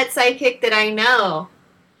it's the pet psychic that I know.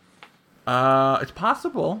 It's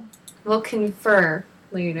possible. We'll confer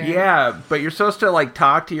later. Yeah, but you're supposed to, like,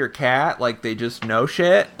 talk to your cat like they just know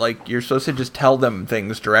shit. Like, you're supposed to just tell them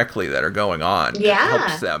things directly that are going on. Yeah. It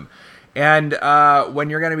helps them. And when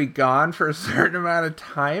you're going to be gone for a certain amount of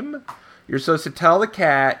time, you're supposed to tell the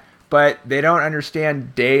cat, but they don't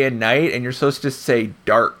understand day and night, and you're supposed to say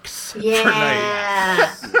darks for night.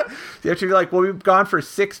 Yeah. You have to be like, well, we've gone for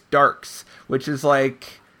 6 darks, which is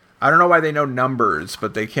like, I don't know why they know numbers,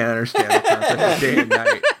 but they can't understand the concept of day and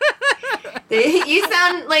night. You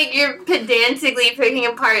sound like you're pedantically picking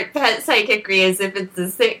apart pet psychicry as if it's a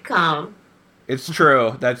sitcom. It's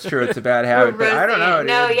true. That's true. It's a bad habit, but I don't know.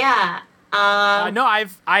 No, dude. yeah. No,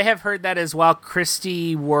 I have heard that as well.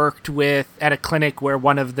 Christy worked at a clinic where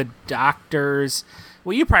one of the doctors.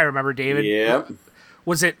 Well, you probably remember, David. Yep.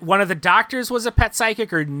 Was it one of the doctors was a pet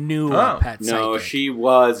psychic or knew a pet psychic? No, she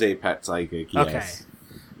was a pet psychic, yes. Okay.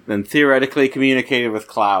 Then theoretically communicated with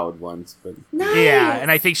Cloud once, but Nice. Yeah, and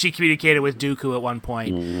I think she communicated with Dooku at one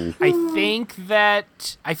point.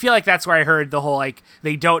 I feel like that's where I heard the whole, like,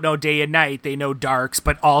 they don't know day and night, they know darks,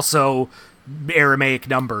 but also Aramaic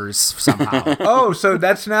numbers somehow. Oh, so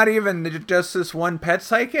that's not even just this one pet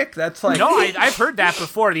psychic? That's like... No, I've heard that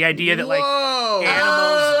before, the idea that, like, Whoa!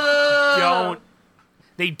 animals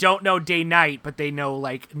don't know day night, but they know,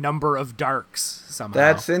 like, number of darks somehow.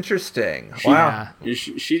 That's interesting. Wow. Yeah.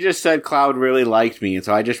 she just said Cloud really liked me, and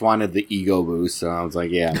so I just wanted the ego boost, so I was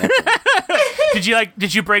like, yeah.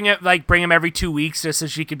 Did you bring him every 2 weeks just so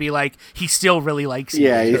she could be like, he still really likes me?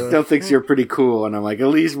 Yeah, he still thinks you're pretty cool, and I'm like, at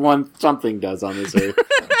least something does on this earth.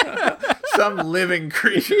 Some living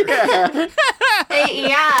creature. Yeah. Hey,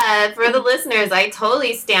 yeah, for the listeners, I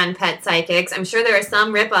totally stand pet psychics. I'm sure there are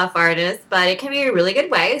some rip-off artists, but it can be a really good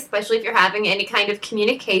way, especially if you're having any kind of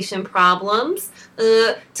communication problems.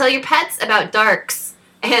 Tell your pets about darks,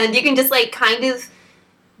 and you can just, like, kind of...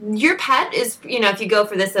 Your pet is, if you go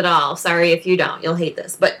for this at all, sorry if you don't, you'll hate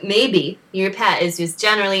this, but maybe your pet is just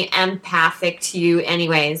generally empathic to you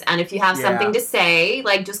anyways, and if you have something to say,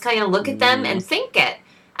 like, just kind of look at them and think it.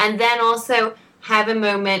 And then also have a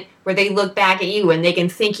moment where they look back at you and they can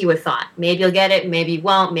think you a thought. Maybe you'll get it, maybe you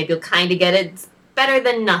won't, maybe you'll kind of get it. It's better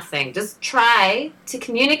than nothing. Just try to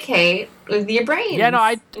communicate with your brain. Yeah, no,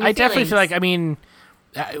 I definitely feel like, I mean,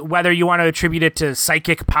 whether you want to attribute it to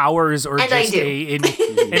psychic powers or And just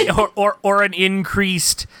I an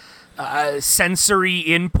increased sensory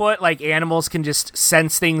input, like animals can just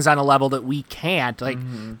sense things on a level that we can't. Like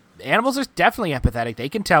animals are definitely empathetic. They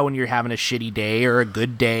can tell when you're having a shitty day or a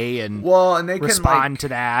good day, and they respond can to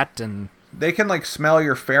that. And they can like smell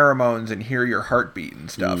your pheromones and hear your heartbeat and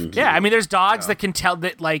stuff. yeah, I mean, there's dogs that can tell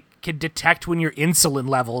that, like, can detect when your insulin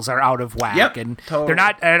levels are out of whack. Yep, And totally. they're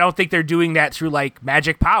not. I don't think they're doing that through like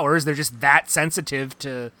magic powers. They're just that sensitive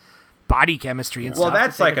to body chemistry and Well, stuff.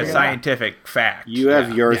 that's like a scientific fact. You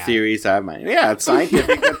have your Yeah. theories, I have mine. Yeah, it's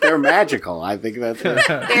scientific, but they're magical. I think that's it.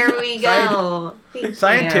 There we go. Thank you.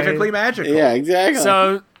 Scientifically magical. Yeah, exactly.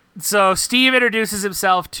 So Steve introduces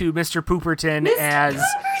himself to Mr. Pooperton as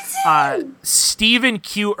Stephen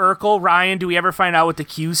Q. Urkel. Ryan, do we ever find out what the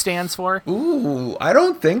Q stands for? Ooh, I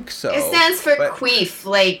don't think so. It stands for but queef,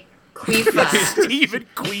 like queefa. Stephen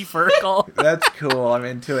Queef Urkel. That's cool. I'm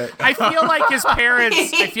into it. I feel like his parents.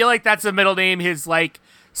 I feel like that's a middle name. His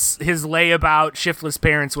layabout shiftless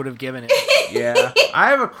parents would have given it. Yeah. I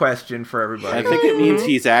have a question for everybody. I think it means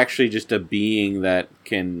he's actually just a being that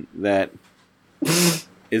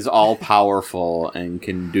is all powerful and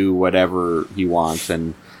can do whatever he wants,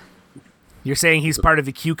 and You're saying he's part of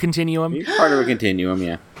the Q continuum? he's part of a continuum.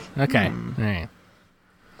 Yeah. Okay. All right.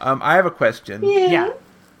 I have a question. Yeah.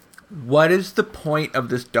 What is the point of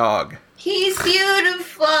this dog? He's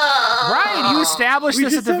beautiful. Ryan, you established We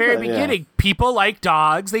this at just the said very that, yeah. beginning. People like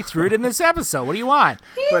dogs. They threw it in this episode. What do you want?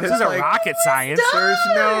 But This it's is a like, rocket science.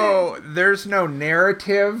 there's no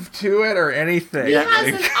narrative to it or anything. He has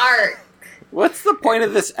an arc. What's the point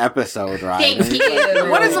of this episode, Ryan? Thank you.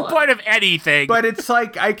 What is the point of anything? But it's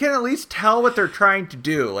like, I can at least tell what they're trying to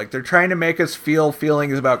do. Like, they're trying to make us feel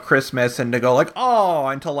feelings about Christmas and to go like, oh,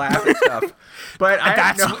 and to laugh and stuff. But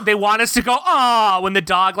they want us to go, oh, when the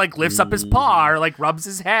dog like lifts up his paw or like rubs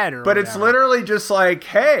his head or But it's whatever. literally just like,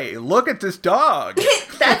 hey, look at this dog.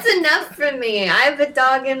 That's enough for me. I have a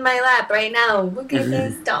dog in my lap right now. Look at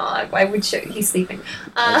this dog. Why would he's sleeping?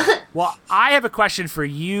 Well, I have a question for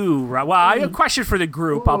you. Well, I have a question for the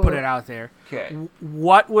group. I'll put it out there. Okay.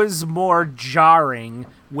 What was more jarring,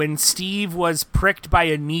 when Steve was pricked by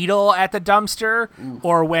a needle at the dumpster,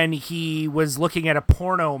 or when he was looking at a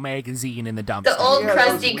porno magazine in the dumpster? The old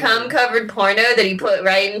crusty cum-covered porno that he put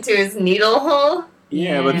right into his needle hole.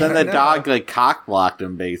 Yeah, but then the dog like cock blocked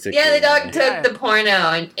him basically. Yeah, the dog Yeah. took the porno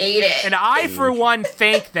and ate it. And I, for one,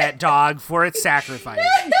 thank that dog for its sacrifice.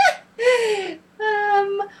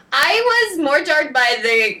 I was more jarred by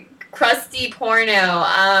the crusty porno.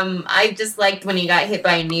 I just liked when he got hit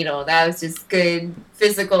by a needle. That was just good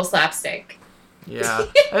physical slapstick. Yeah.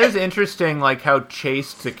 That is interesting, like, how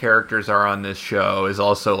chaste the characters are on this show is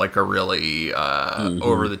also, like, a really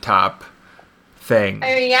over-the-top thing.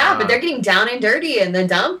 I mean, yeah, but they're getting down and dirty in the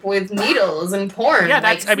dump with needles and porn. Yeah,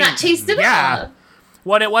 like, it's not chaste at all.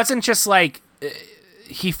 Well, it wasn't just like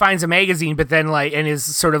he finds a magazine, but then like and is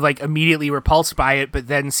sort of like immediately repulsed by it, but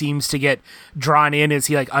then seems to get drawn in as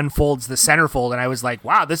he like unfolds the centerfold. And I was like,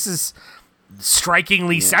 wow, this is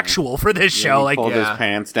strikingly sexual for this show. He Like, pulled his Yeah.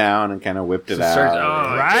 pants down and kind of whipped it Just starts-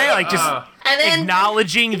 out. right? Like just And then,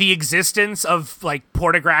 acknowledging the existence of like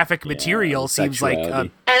pornographic material seems like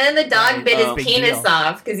sexuality. and then the dog bit his Big penis deal.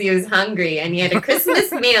 off because he was hungry and he had a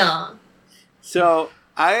Christmas meal. So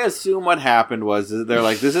I assume what happened was is they're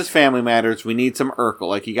like, this is Family Matters. We need some Urkel.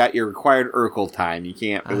 Like, you got your required Urkel time. You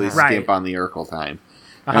can't really Right. skimp on the Urkel time.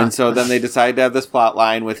 And so then they decided to have this plot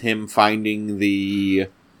line with him finding the,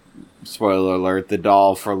 spoiler alert, the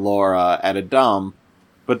doll for Laura at a dump.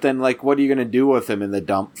 But then, like, what are you going to do with him in the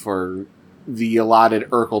dump for the allotted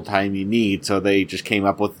Urkel time you need? So they just came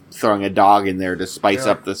up with throwing a dog in there to spice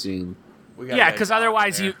Yeah. up the scene. yeah, because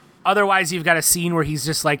otherwise you've got a scene where he's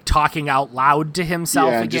just like talking out loud to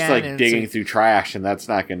himself Yeah, again, just like and digging it's through trash, and that's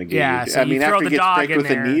not going to get Yeah, you. so I you mean, throw after the you get dog pricked in with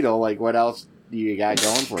there. a needle, like, what else do you got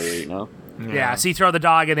going for you, you know? yeah, so you throw the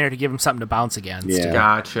dog in there to give him something to bounce against. Yeah.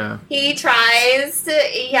 Gotcha. He asks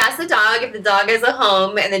the dog if the dog has a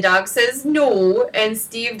home, and the dog says no, and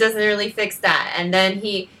Steve doesn't really fix that. And then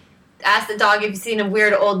he asks the dog if he's seen a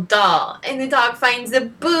weird old doll, and the dog finds a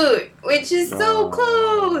boot, which is so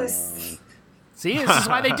close. See, this is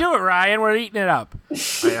why they do it, Ryan. We're eating it up.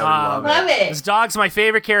 I love Love it. This it. dog's my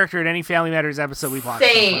favorite character in any Family Matters episode we've watched.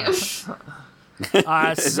 Same. So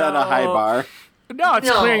far. Is that a high bar? No, it's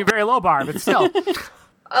No. clearing a very low bar, but still.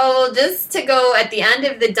 Oh, well, just to go at the end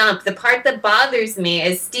of the dump, the part that bothers me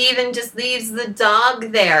is Steven just leaves the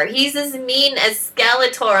dog there. He's as mean as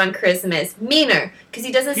Skeletor on Christmas. Meaner, because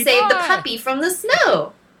he doesn't save the puppy from the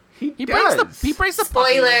snow. He breaks does. the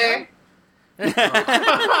Spoiler.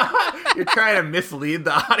 You're trying to mislead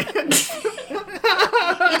the audience.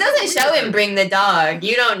 He doesn't show him bring the dog.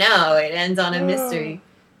 You don't know. It ends on a mystery.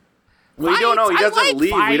 We don't know. He I doesn't like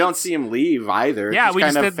leave. fights. We don't see him leave either. Yeah, Just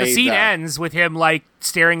kind of the fades scene out. ends with him like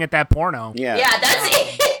staring at that porno. Yeah. Yeah, that's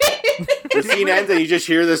it. The scene ends and you just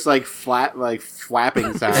hear this like flat, like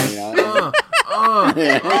flapping sound. You know?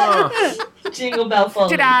 Jingle bell falling.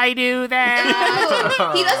 Did I do that?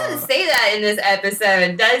 No, he doesn't say that in this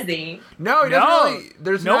episode, does he? No, he doesn't really.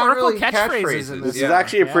 There's no not Urkel really catchphrases in This this. is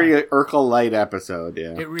actually a pretty Urkel light episode.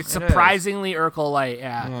 Yeah. It's surprisingly Urkel light,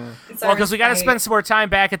 yeah. It's Well, because we got to right. spend some more time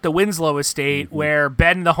back at the Winslow estate where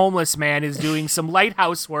Ben, the homeless man, is doing some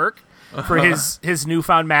lighthouse work for his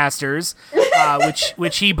newfound masters,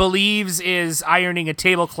 which he believes is ironing a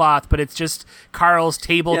tablecloth, but it's just Carl's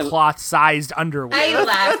tablecloth-sized underwear. I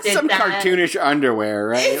laughed at Some that. cartoonish underwear,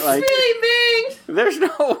 right? It's Like, really big. there's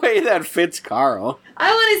no way that fits Carl.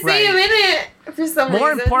 I want to see Right. him in it for some More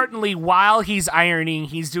reason. importantly, while he's ironing,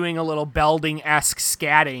 he's doing a little Belding-esque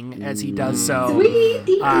scatting as he does so.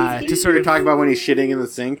 To sort You're of talking about when he's shitting in the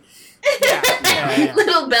sink? yeah.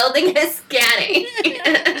 Little building is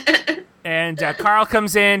scatting. And Carl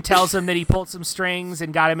comes in, tells him that he pulled some strings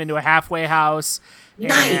and got him into a halfway house.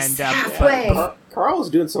 Nice, And, halfway. Carl's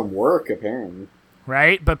doing some work, apparently.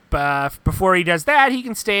 right? But before he does that, he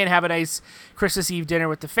can stay and have a nice Christmas Eve dinner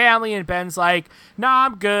with the family. And Ben's like, "Nah,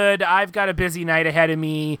 I'm good. I've got a busy night ahead of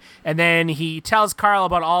me." And then he tells Carl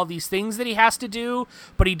about all these things that he has to do,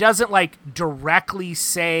 but he doesn't like directly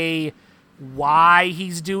say why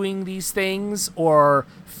he's doing these things or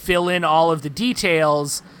fill in all of the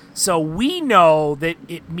details. So we know that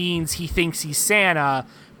it means he thinks he's Santa,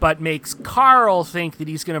 but makes Carl think that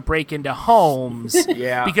he's going to break into homes.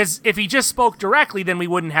 Yeah. Because if he just spoke directly, then we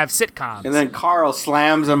wouldn't have sitcoms. And then Carl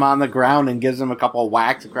slams him on the ground and gives him a couple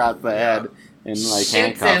whacks across the head and like Shoots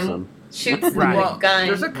handcuffs him. him. Shoots him Right. with Well, a gun.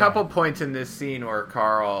 there's a couple points in this scene where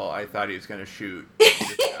Carl, I thought he was going to shoot.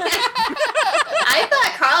 I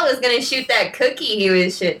thought Carl was going to shoot that cookie he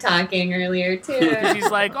was shit talking earlier, too. Because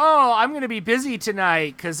he's like, "Oh, I'm going to be busy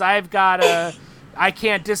tonight because I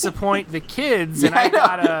can't disappoint the kids and I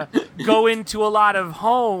gotta go into a lot of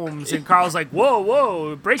homes." And Carl's like,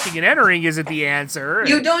 whoa, breaking and entering isn't the answer.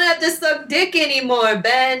 You don't have to suck dick anymore,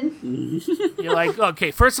 Ben. You're like,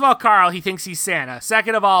 okay, first of all, Carl, he thinks he's Santa.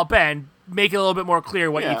 Second of all, Ben, make it a little bit more clear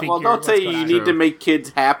what you think. Well, don't say you need to make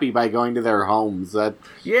kids happy by going to their homes. That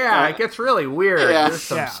Yeah, it gets really weird. Yeah. There's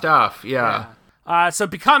some Yeah. stuff. Yeah. So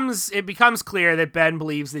it becomes clear that Ben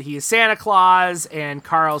believes that he is Santa Claus, and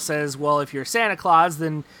Carl says, "Well, if you're Santa Claus,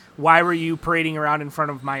 then why were you parading around in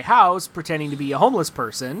front of my house pretending to be a homeless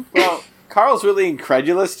person?" Well, Carl's really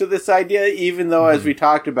incredulous to this idea, even though, as we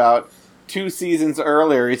talked about 2 seasons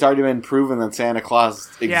earlier, he's already been proven that Santa Claus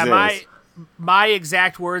exists. Yeah, my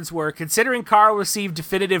exact words were, considering Carl received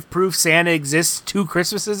definitive proof Santa exists 2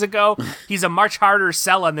 Christmases ago, he's a much harder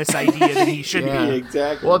sell on this idea than he should Yeah. be.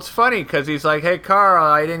 Exactly. Well, it's funny because he's like, "Hey, Carl,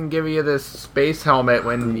 I didn't give you this space helmet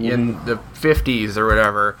when in the 50s or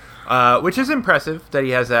whatever," which is impressive that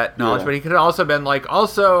he has that knowledge. Yeah. But he could have also been like,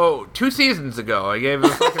 "Also, 2 seasons ago, I gave a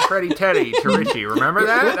fucking Freddy Teddy to Richie. Remember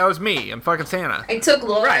that? That was me. I'm fucking Santa." I took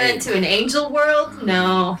Laura Right. into an angel world?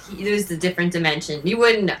 No, there's a different dimension. You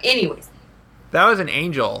wouldn't know. Anyways. That was an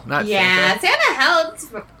angel, not Yeah, Santa. Santa helped.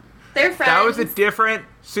 They're friends. That was a different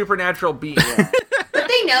supernatural being. But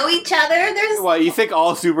they know each other. There's Well, you think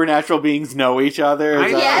all supernatural beings know each other?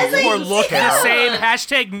 Is that- Yes, I- Or look the Yeah. same.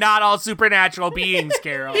 Hashtag not all supernatural beings,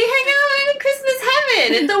 Carol. They hang out in Christmas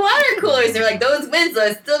heaven at the water coolers. They're like, those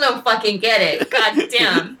Winslows still don't fucking get it. God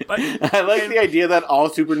damn. But I like the idea that all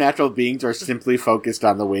supernatural beings are simply focused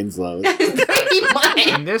on the Winslows. Pretty much.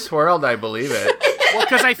 In this world, I believe it. well,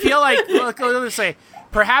 because I feel like, look, let me say,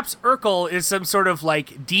 perhaps Urkel is some sort of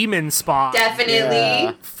like demon spawn. Definitely.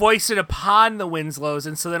 Yeah. Foisted upon the Winslows,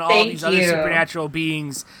 and so then all Thank these other you. supernatural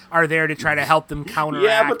beings are there to try to help them counteract.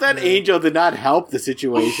 Yeah, but that the- angel did not help the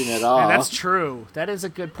situation at all. And that's true. That is a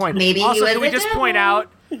good point. Maybe he also, was can we a just devil. point out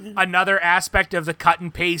another aspect of the cut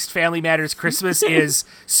and paste Family Matters Christmas is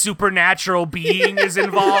supernatural being is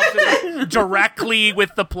involved directly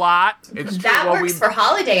with the plot. It's true. That Well, works for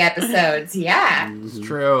holiday episodes, yeah. It's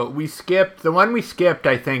true. We skipped the one we skipped.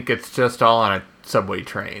 I think it's just all on a subway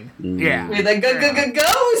train. Yeah. We're the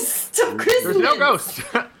ghost of Christmas. There's no ghost.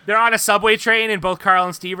 They're on a subway train, and both Carl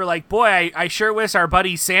and Steve are like, boy, I sure wish our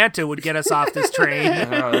buddy Santa would get us off this train.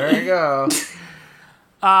 Oh, there you go.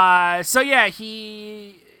 So yeah,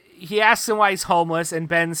 he he asks him why he's homeless, and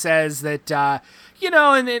Ben says that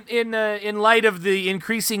in light of the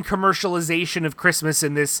increasing commercialization of Christmas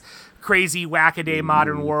in this crazy wackaday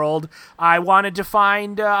modern world, I wanted to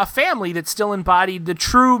find a family that still embodied the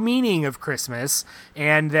true meaning of Christmas,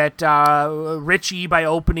 and that Richie, by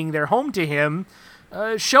opening their home to him,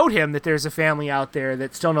 showed him that there's a family out there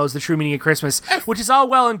that still knows the true meaning of Christmas, which is all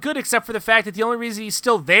well and good, except for the fact that the only reason he's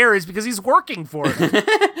still there is because he's working for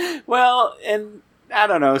them. Well, and I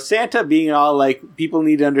don't know, Santa being all like, people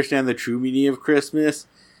need to understand the true meaning of Christmas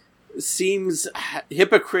seems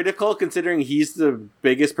hypocritical, considering he's the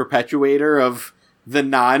biggest perpetuator of the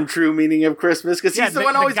non-true meaning of Christmas, because he's the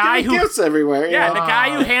one always giving gifts everywhere. Yeah, the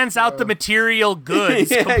guy who hands out the material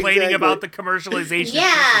goods, complaining about the commercialization of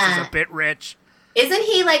Christmas is a bit rich. Isn't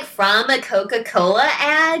he like from a Coca-Cola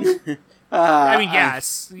ad? I mean,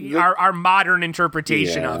 yes, our modern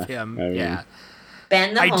interpretation of him.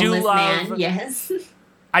 Ben the homeless man. Yes.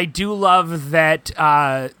 I do love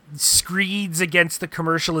that screeds against the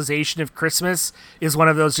commercialization of Christmas is one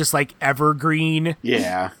of those just like evergreen.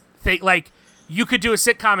 Yeah. Like, you could do a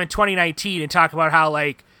sitcom in 2019 and talk about how,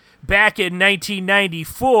 like, back in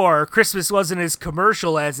 1994, Christmas wasn't as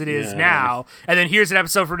commercial as it is now. And then here's an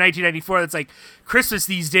episode from 1994 that's like, Christmas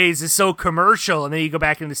these days is so commercial. And then you go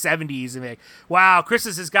back in the 70s and be like, wow,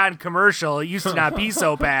 Christmas has gotten commercial. It used to not be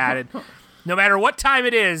so bad. And no matter what time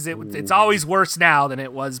it is, it's always worse now than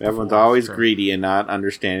it was before. Everyone's always greedy and not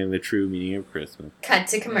understanding the true meaning of Christmas. Cut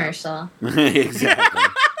to commercial. Exactly.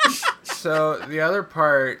 So the other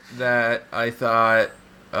part that I thought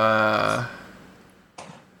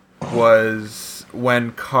was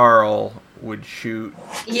when Carl would shoot.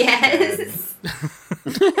 Yes.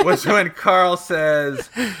 Was when Carl says,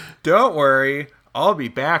 "Don't worry, I'll be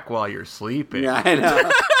back while you're sleeping." Yeah, I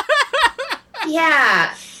know.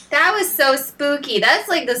 Yeah. That was so spooky. That's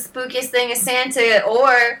like the spookiest thing a Santa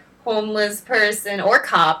or homeless person or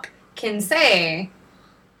cop can say.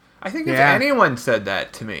 I think if anyone said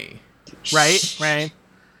that to me. Right.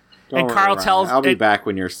 And Carl tells... I'll be back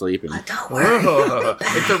when you're sleeping. Don't worry.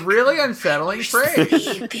 It's a really unsettling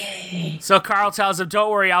phrase. So Carl tells him,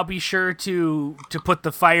 don't worry, I'll be sure to put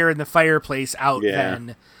the fire in the fireplace out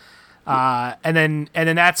then. And then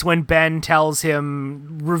that's when Ben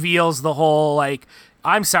reveals the whole, like,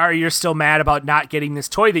 I'm sorry you're still mad about not getting this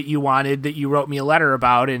toy that you wanted, that you wrote me a letter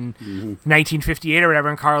about in 1958 or whatever.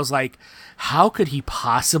 And Carl's like, how could he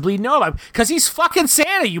possibly know about it? Because he's fucking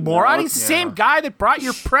Santa, you moron. He's the same guy that brought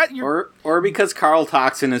your Or because Carl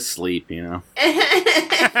talks in his sleep, you know.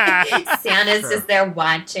 Santa's just there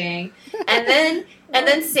watching. And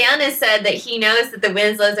then Santa said that he knows that the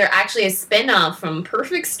Winslows are actually a spin-off from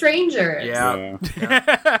Perfect Strangers. Yeah.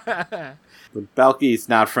 But Belky's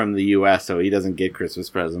not from the U.S., so he doesn't get Christmas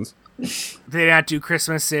presents. They not do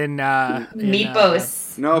Christmas in...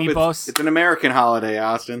 Meepos. No, Meepos. It's an American holiday,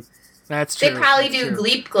 Austin. That's true. They probably do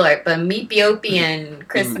Gleep Glorp, a Meepiopian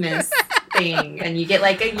Christmas thing, and you get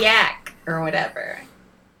like a yak or whatever.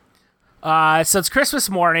 So it's Christmas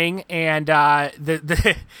morning, and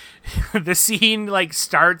the scene like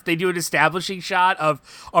starts. They do an establishing shot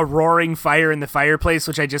of a roaring fire in the fireplace,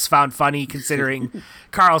 which I just found funny considering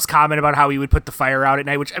Carl's comment about how he would put the fire out at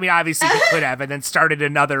night. Which, I mean, obviously he could have, and then started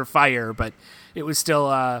another fire, but it was still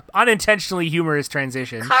unintentionally humorous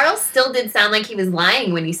transition. Carl still did sound like he was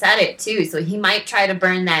lying when he said it too, so he might try to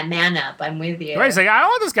burn that man up. I'm with you. Right, he's like, I don't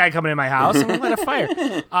want this guy coming in my house. I'm gonna light a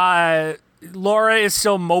fire. Laura is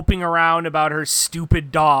still moping around about her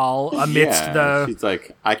stupid doll amidst She's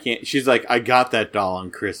like, I can't. She's like, I got that doll on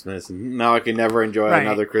Christmas, and now I can never enjoy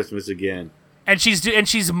another Christmas again. And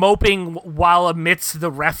she's moping while amidst the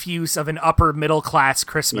refuse of an upper middle class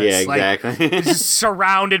Christmas. Yeah, exactly. Like, just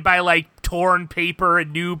surrounded by like torn paper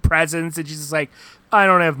and new presents, and she's just like, I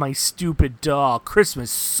don't have my stupid doll. Christmas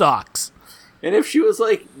sucks. And if she was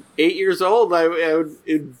like 8 years old,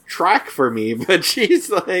 it'd track for me. But she's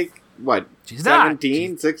like, what? She's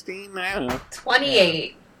 17, 16? I don't know.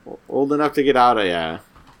 28. Old enough to get out of,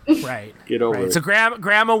 Right. Get over it. So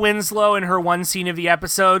Grandma Winslow in her one scene of the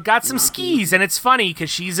episode got some skis, and it's funny because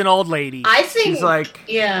she's an old lady. I think... She's like...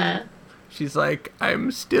 Yeah. She's like,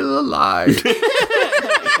 I'm still alive.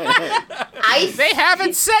 They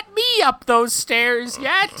haven't set me up those stairs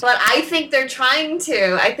yet. But I think they're trying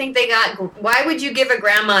to. I think they got... Why would you give a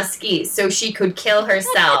grandma skis? So she could kill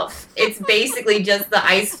herself. It's basically just the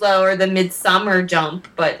ice flow or the midsummer jump,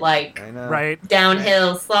 but like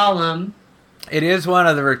downhill slalom. It is one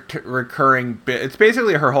of the recurring bits. It's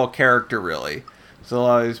basically her whole character, really. So they'll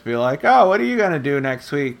always be like, "Oh, what are you gonna do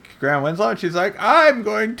next week, Graham Winslow?" And she's like, "I'm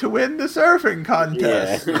going to win the surfing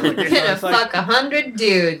contest." Yeah. I'm gonna fuck 100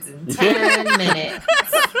 dudes in 10 minutes.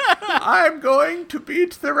 I'm going to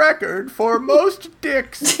beat the record for most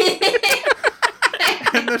dicks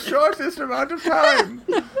in the shortest amount of time.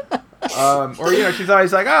 Or she's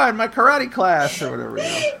always like, "Oh, in my karate class," or whatever.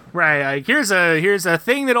 Right, like here's a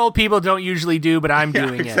thing that old people don't usually do, but I'm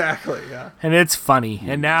doing exactly, it. yeah. And it's funny.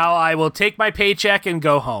 And now I will take my paycheck and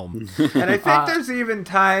go home. And I think there's even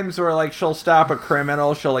times where like she'll stop a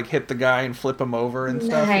criminal, she'll like hit the guy and flip him over and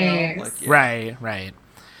stuff. Nice. Like, yeah. Right.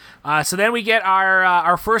 So then we get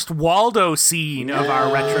our first Waldo scene of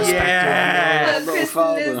our retrospective. Yeah. A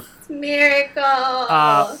Christmas miracle.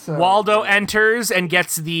 So Waldo good. enters and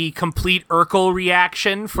gets the complete Urkel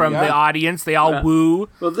reaction from Yeah. the audience. They all woo.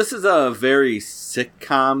 Well, this is a very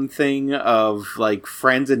sitcom thing of like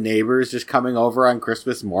friends and neighbors just coming over on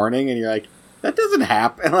Christmas morning, and you're like, that doesn't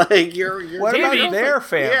happen. Like you're What David, about their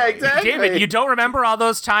family? Yeah, exactly. David, you don't remember all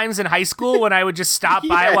those times in high school when I would just stop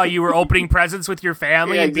by Yeah. while you were opening presents with your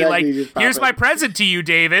family Yeah, and be exactly. You like, just pop "Here's in. my present to you,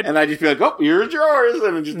 David." And I'd just be like, oh, here's yours,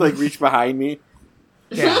 and just like reach behind me.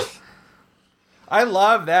 Yeah. I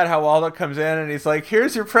love that how Waldo comes in and he's like,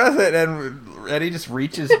 "Here's your present," and Eddie just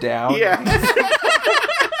reaches down. Yeah.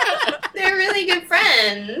 They're really good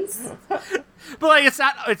friends. But like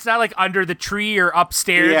it's not like under the tree or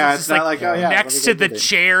upstairs. Yeah, it's it's just not like, oh, yeah, next let to me go the get it.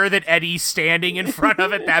 chair that Eddie's standing in front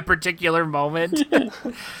of at that particular moment.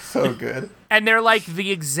 So good. And they're like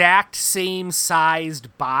the exact same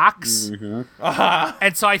sized box.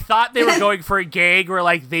 And so I thought they were going for a gag where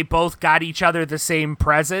like they both got each other the same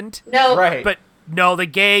present. No. Right. But no, the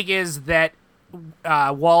gag is that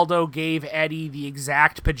Waldo gave Eddie the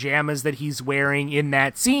exact pajamas that he's wearing in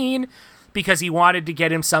that scene because he wanted to get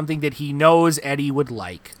him something that he knows Eddie would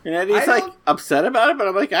like. And Eddie's I like don't- upset about it, but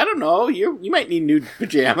I'm like, I don't know. You might need new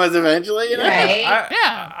pajamas eventually, you know? Right?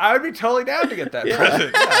 Yeah. I would be totally down to get that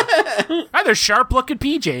present. Yeah. They're sharp looking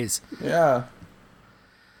PJs. Yeah.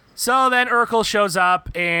 So then Urkel shows up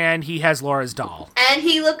and he has Laura's doll. And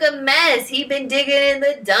he look a mess. He been digging in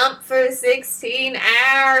the dump for 16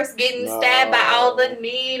 hours, getting stabbed by all the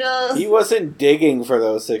needles He wasn't digging for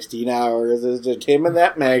those 16 hours. It was just him and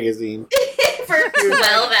that magazine. for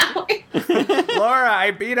 12 hours. Laura,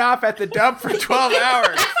 I beat off at the dump for 12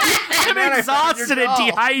 hours. I'm then I found your exhausted and doll.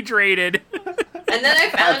 dehydrated. And then I I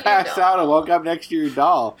found passed your out and woke up next to your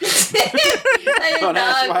doll. dog. So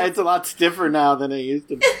that's why it's a lot stiffer now than it used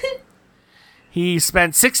to be. He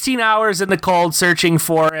spent 16 hours in the cold searching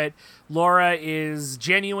for it. Laura is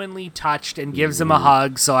genuinely touched and gives him a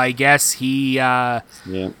hug, so I guess he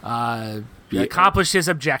accomplished his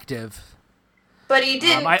objective. But he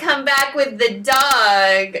didn't I- come back with the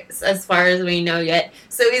dog, as far as we know yet.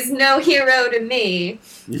 So he's no hero to me.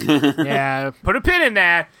 Yeah, put a pin in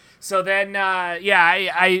that. So then,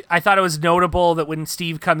 I thought it was notable that when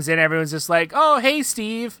Steve comes in, everyone's just like, "Oh, hey,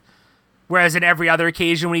 Steve." Whereas in every other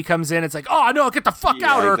occasion when he comes in, it's like, "Oh, no, get the fuck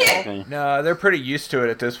out, Urkel." exactly. No, they're pretty used to it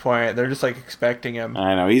at this point. They're just like expecting him.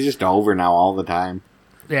 I know. He's just over now all the time.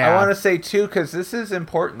 Yeah. I want to say, too, because this is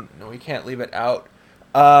important, and we can't leave it out.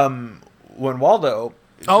 When Waldo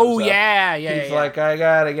Oh, shows up, yeah. he's like, "I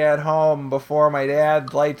gotta get home before my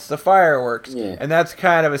dad lights the fireworks." Yeah. And that's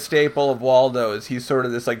kind of a staple of Waldo's. He's sort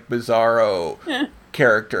of this, like, bizarro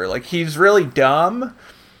character. Like, he's really dumb,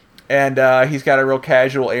 and he's got a real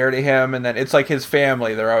casual air to him, and then it's like his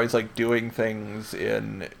family. They're always, like, doing things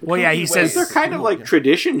in... Well, yeah, he kooky says- They're ways. kind of like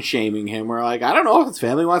tradition shaming him. We're like, I don't know if his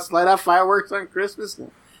family wants to light off fireworks on Christmas.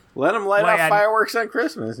 Let him light Well, off yeah. fireworks on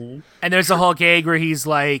Christmas. And there's a whole gag where he's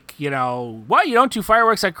like, what? You don't do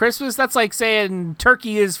fireworks on Christmas? That's like saying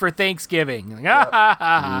turkey is for Thanksgiving. Like, ah, ha,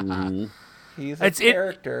 ha, ha, ha. He's a It's- it-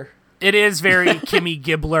 character. It is very Kimmy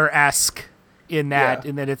Gibbler-esque in that, Yeah.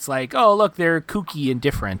 in that it's like, oh, look, they're kooky and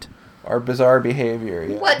different. Our bizarre behavior,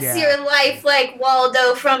 yeah. What's Yeah. your life like,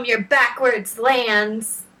 Waldo, from your backwards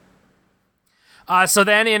lands? So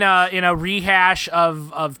then in a rehash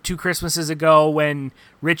of 2 Christmases ago when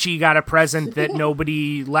Richie got a present that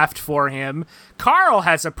nobody left for him, Carl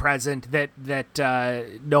has a present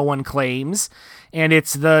that no one claims, and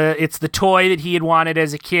it's the toy that he had wanted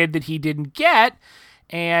as a kid that he didn't get.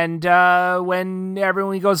 And when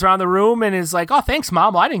everyone goes around the room and is like, "Oh, thanks,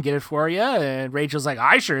 Mom. Well, I didn't get it for you," and Rachel's like,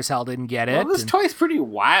 "I sure as hell didn't get it." Well, this And- toy's pretty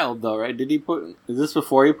wild, though, right? Is this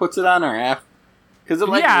before he puts it on or after? Because it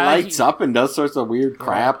lights up and does sorts of weird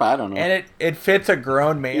crap. I don't know. And it fits a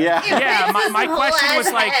grown man. Yeah, my question was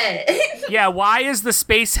like, why is the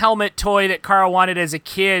space helmet toy that Carl wanted as a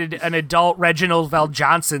kid an adult Reginald Val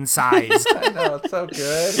Johnson size? I know, it's so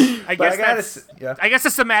good. I guess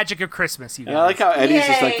that's the magic of Christmas. You guys. I like how Eddie's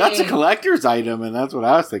just like, that's a collector's item, and that's what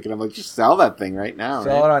I was thinking. I'm like, just sell that thing right now.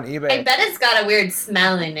 Sell it on eBay. I bet it's got a weird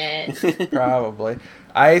smell in it. Probably.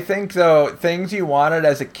 I think, though, things you wanted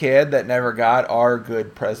as a kid that never got are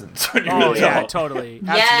good presents when you're an adult. Yeah, totally.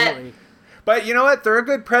 Absolutely. But you know what? They're a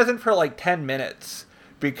good present for like 10 minutes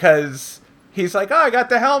because he's like, oh, I got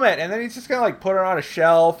the helmet. And then he's just going to like put it on a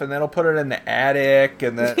shelf and then he'll put it in the attic.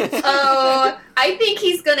 And then Oh, I think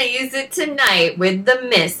he's going to use it tonight with the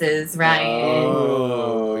missus, Ryan.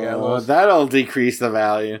 Oh, yeah. That'll decrease the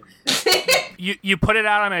value. You put it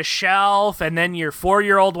out on a shelf, and then your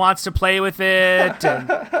 4-year-old wants to play with it. And...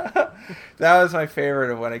 That was my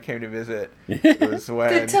favorite of when I came to visit. It was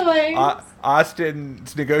when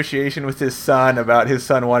Austin's negotiation with his son about his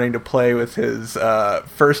son wanting to play with his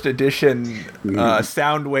first edition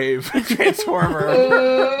Soundwave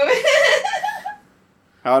Transformer.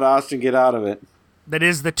 How'd Austin get out of it? That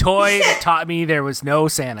is the toy that taught me there was no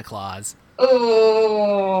Santa Claus.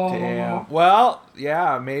 Oh. Damn. Well,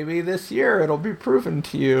 yeah, maybe this year it'll be proven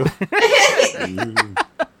to you.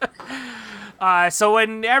 So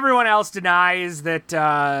when everyone else denies that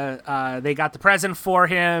they got the present for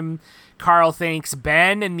him, Carl thanks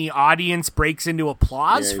Ben, and the audience breaks into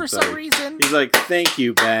applause for some reason. He's like, "Thank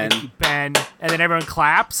you, Ben." Thank you, Ben, and then everyone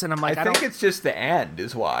claps, and I'm like, I think it's just the end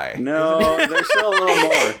is why. No, there's still a little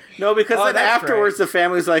more. No, because then afterwards the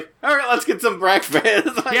family's like, "All right, let's get some breakfast."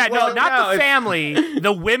 Like, yeah, not the family.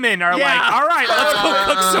 The women are like, "All right, let's go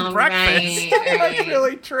cook some breakfast." Right. That's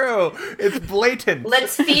really true. It's blatant.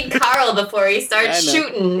 Let's feed Carl before he starts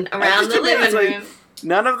shooting around the living room.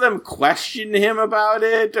 None of them question him about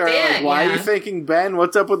it, or like, why are you thanking Ben?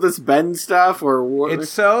 What's up with this Ben stuff? Or what? It's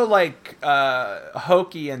so like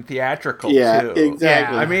hokey and theatrical. Yeah, too.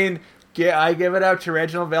 exactly. I mean, I give it out to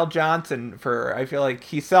Reginald Val Johnson for. I feel like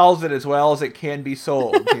he sells it as well as it can be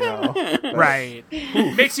sold. You know, right?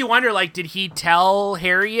 Makes you wonder. Like, did he tell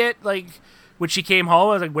Harriet like? When she came home,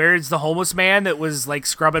 I was like, where's the homeless man that was like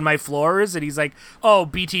scrubbing my floors? And he's like, oh,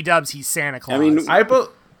 BT Dubs, he's Santa Claus. I mean,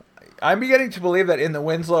 I'm beginning to believe that in the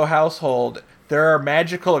Winslow household, there are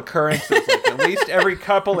magical occurrences like at least every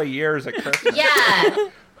couple of years at Christmas. Yeah.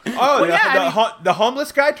 Oh, the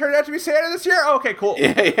homeless guy turned out to be Santa this year? Oh, okay, cool.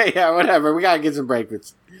 Yeah, whatever. We gotta get some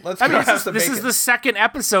breakfast. This is the second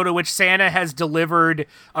episode in which Santa has delivered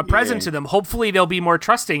a present to them. Hopefully they'll be more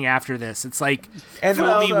trusting after this. It's like,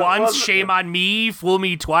 fool me once, shame on me, fool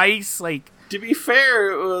me twice. Like, to be fair,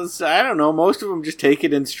 it was, I don't know, most of them just take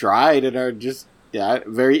it in stride and are just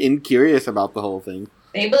very incurious about the whole thing.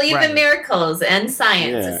 They believe in miracles and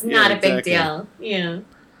science. It's not a big deal. Yeah.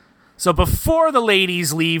 So before the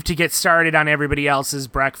ladies leave to get started on everybody else's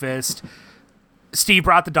breakfast, Steve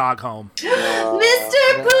brought the dog home. Mr.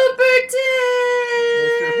 Pooperton!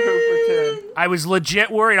 I was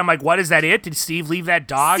legit worried. I'm like, what, is that it? Did Steve leave that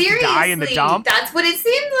dog to die in the dump? That's what it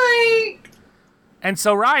seemed like. And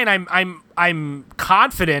so, Ryan, I'm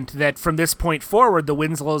confident that from this point forward, the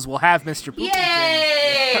Winslows will have Mr. Pooperton.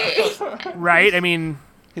 Yay! Right? I mean,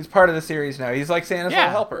 he's part of the series now. He's like Santa's little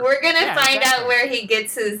helper. We're going to find out where he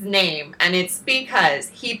gets his name, and it's because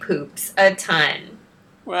he poops a ton.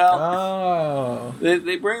 Well,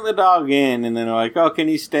 they bring the dog in, and then they're like, oh, can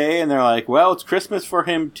he stay? And they're like, well, it's Christmas for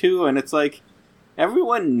him, too. And it's like,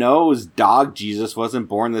 everyone knows Dog Jesus wasn't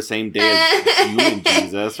born the same day as human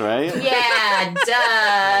Jesus, right? Yeah,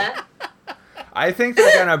 duh. I think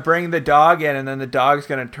they're going to bring the dog in, and then the dog's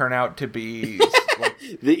going to turn out to be like,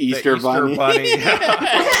 the Easter Bunny.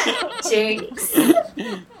 Jinx.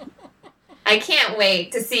 I can't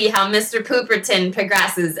wait to see how Mr. Pooperton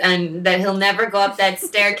progresses and that he'll never go up that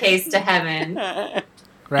staircase to heaven.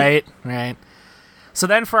 Right. So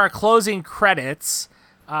then for our closing credits,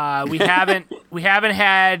 we haven't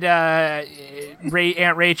had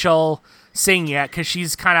Aunt Rachel sing yet because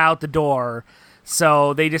she's kind of out the door.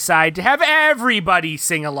 So they decide to have everybody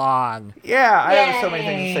sing along. Yeah, I have so many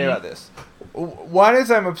things to say about this. One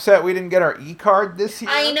is I'm upset we didn't get our e-card this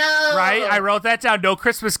year. I know. Right? I wrote that down. No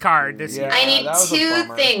Christmas card this year. I need two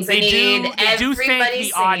things. I need everybody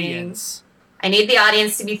the audience. I need the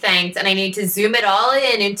audience to be thanked, and I need to zoom it all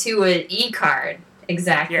into an e-card.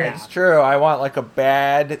 Exactly. Yeah, it's true. I want like a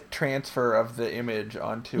bad transfer of the image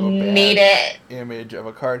onto a bad image of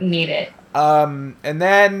a card. Need it. And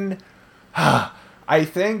then I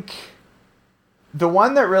think The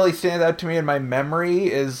one that really stands out to me in my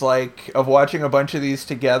memory is like of watching a bunch of these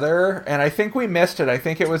together, and I think we missed it. I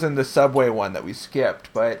think it was in the subway one that we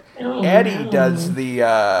skipped, but Eddie does the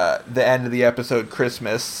end of the episode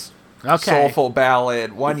Christmas soulful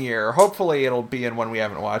ballad one year. Hopefully it'll be in one we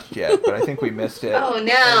haven't watched yet, but I think we missed it. Oh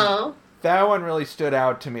no. And that one really stood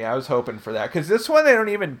out to me. I was hoping for that. Because this one, they don't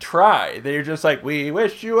even try. They're just like, we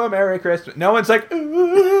wish you a Merry Christmas. No one's like,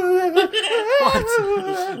 ooh.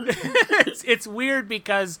 It's weird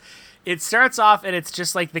because it starts off and it's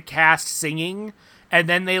just like the cast singing. And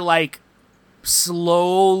then they like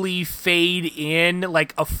slowly fade in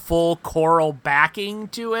like a full choral backing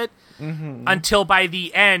to it. Mm-hmm. Until by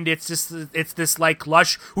the end, it's this like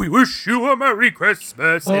lush, we wish you a Merry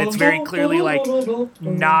Christmas, and it's very clearly like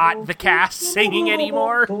not the cast singing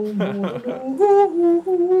anymore.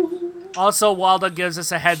 Also, Waldo gives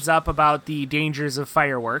us a heads up about the dangers of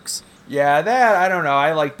fireworks. Yeah, that, I don't know.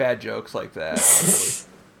 I like bad jokes like that.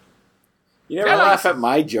 You never laugh at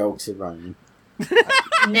my jokes, Ryan.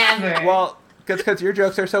 Never. Well, because your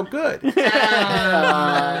jokes are so good.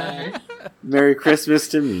 Merry Christmas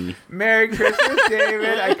to me. Merry Christmas,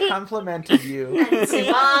 David. I complimented you. And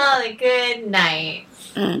to all a good night.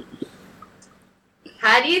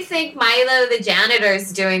 How do you think Milo the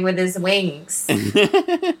janitor's doing with his wings?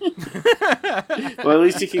 Well, at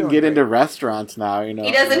least he can get into restaurants now, you know.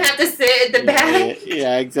 He doesn't have to sit at the back.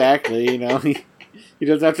 Yeah, exactly. You know, he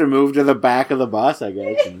doesn't have to move to the back of the bus, I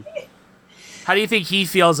guess. How do you think he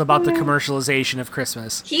feels about the commercialization of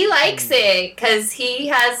Christmas? He likes it because he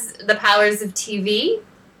has the powers of TV.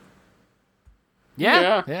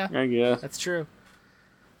 Yeah, I guess. That's true.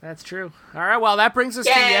 All right, well, that brings us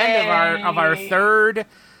to the end of our third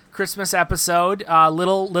Christmas episode.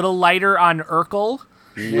 Little lighter on Urkel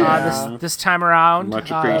this time around.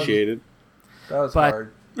 Much appreciated. That was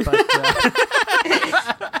hard.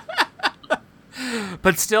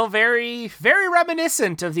 But still very, very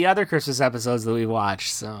reminiscent of the other Christmas episodes that we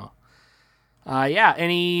watched. So,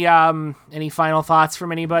 any final thoughts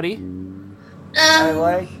from anybody? I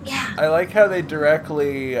like how they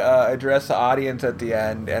directly address the audience at the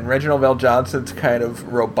end, and Reginald Bell Johnson's kind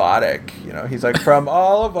of robotic. You know, he's like, from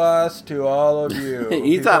all of us to all of you.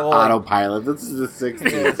 he's on autopilot. This is the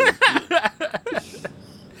 60s.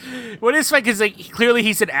 What is funny is like clearly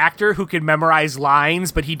he's an actor who can memorize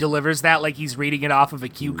lines, but he delivers that like he's reading it off of a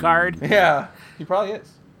cue card. Yeah, he probably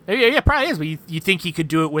is. Yeah, probably is. But you think he could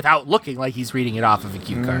do it without looking like he's reading it off of a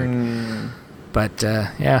cue card. But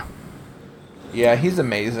yeah, he's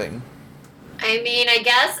amazing. I mean, I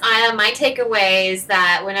guess my takeaway is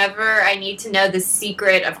that whenever I need to know the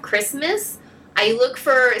secret of Christmas, I look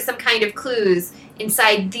for some kind of clues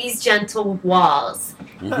inside these gentle walls.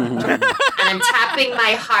 And I'm tapping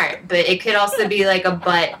my heart, but it could also be like a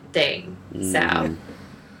butt thing. So,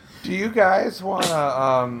 do you guys want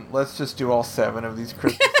to, let's just do all 7 of these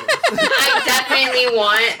Christmases? I definitely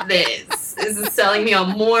want this. This is selling me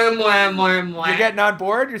on more and more and more and more. You're getting on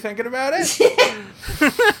board? You're thinking about it?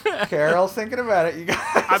 Carol's thinking about it, you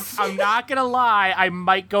guys. I'm not gonna lie. I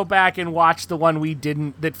might go back and watch the one we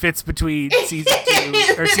didn't that fits between season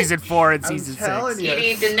 2 or season 4 and season 6. You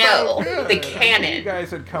need to know the canon. You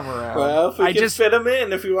guys would come around. Well, if we can fit them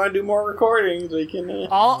in, if you want to do more recordings, we can.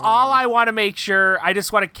 All I want to make sure, I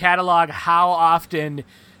just want to catalog how often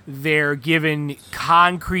they're given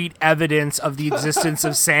concrete evidence of the existence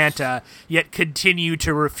of Santa, yet continue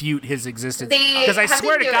to refute his existence. Because I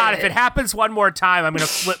swear to God, if it happens one more time, I'm going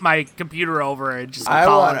to flip my computer over and just I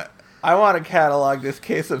want to catalog this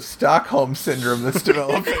case of Stockholm Syndrome that's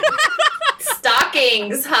developing.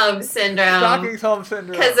 Stockings-Home Syndrome.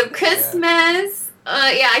 Because of Christmas.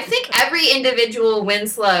 Yeah. I think every individual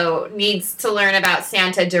Winslow needs to learn about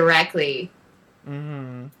Santa directly. Mm-hmm.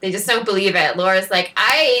 They just don't believe it. Laura's like,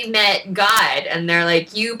 I met God, and they're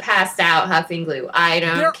like, you passed out huffing glue. I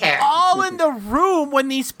don't care. They're all in the room when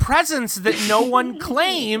these presents that no one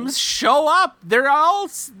claims show up. They're all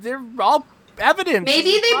evidence.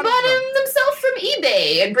 Maybe they bought them themselves from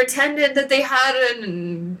eBay and pretended that they had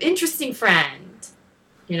an interesting friend.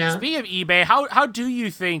 You know. Speaking of eBay, how do you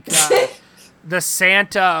think the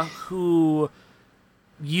Santa who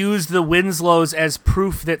used the Winslows as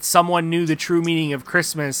proof that someone knew the true meaning of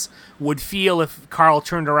Christmas would feel if Carl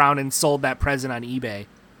turned around and sold that present on eBay?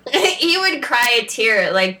 He would cry a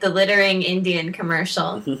tear like the littering Indian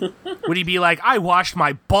commercial. Would he be like, I washed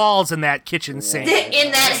my balls in that kitchen sink?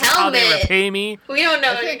 In that helmet. How they repay me? We don't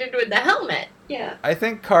know what he did with the helmet. Yeah. I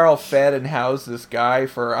think Carl fed and housed this guy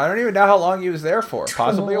for, I don't even know how long he was there for.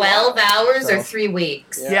 Possibly 12 hours or 3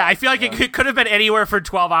 weeks. Yeah, I feel like it could have been anywhere from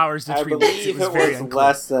 12 hours to 3 weeks. I believe it was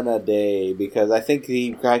less than a day, because I think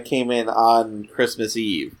the guy came in on Christmas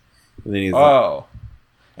Eve. And then he's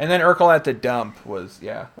and then Urkel at the dump was,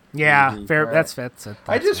 yeah. Yeah, fair. Right. That's it.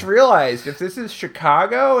 I just realized if this is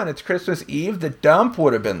Chicago and it's Christmas Eve, the dump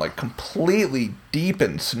would have been like completely deep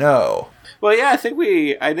in snow. Well, yeah, I think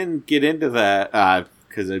I didn't get into that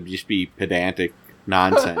because it'd just be pedantic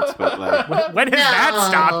nonsense. But like, when has that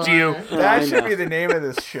stopped you? That should be the name of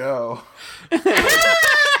this show.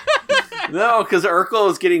 No, because Urkel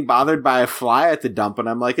is getting bothered by a fly at the dump, and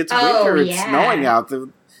I'm like, it's winter, it's snowing out. The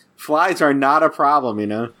flies are not a problem, you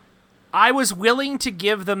know? I was willing to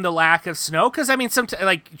give them the lack of snow, because, I mean,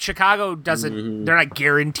 like, Chicago doesn't, they're not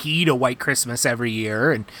guaranteed a white Christmas every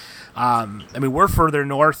year, and, I mean, we're further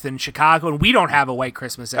north than Chicago, and we don't have a white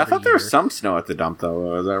Christmas every year. I thought there was some snow at the dump, though.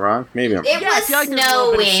 Was that wrong? Maybe I'm It was like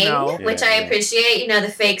snowing, snow. Which I appreciate, the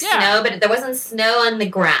fake snow, but there wasn't snow on the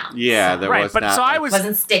ground. Yeah, there was but not. So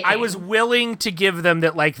wasn't sticking. I was willing to give them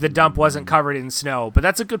that, like, the dump wasn't covered in snow, but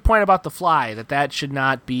that's a good point about the fly, that should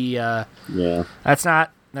not be, yeah. That's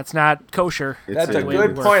not kosher. That's a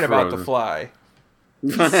good point about the fly.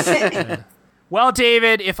 Well,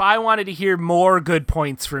 David, if I wanted to hear more good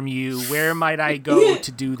points from you, where might I go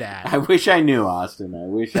to do that? I wish I knew, Austin. I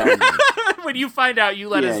wish I knew. When you find out, you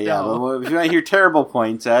let us know. Yeah, well, if you want to hear terrible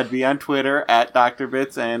points, I'd be on Twitter at Dr.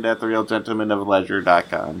 Bits and at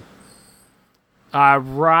therealgentlemanofleisure.com.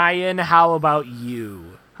 Ryan, how about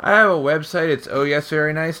you? I have a website. It's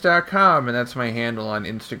ohyesverynice.com, and that's my handle on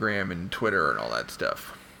Instagram and Twitter and all that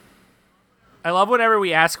stuff. I love whenever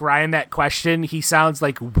we ask Ryan that question, he sounds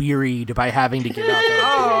like wearied by having to give out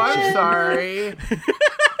that I'm sorry.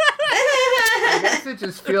 I guess it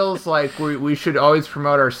just feels like we should always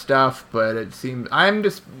promote our stuff, but it seems I'm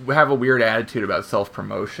just have a weird attitude about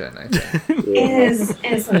self-promotion, I think.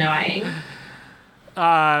 It's annoying.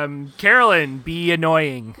 Carolyn, be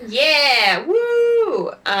annoying. Yeah,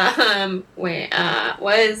 woo!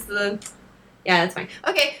 What is the... Yeah, that's fine.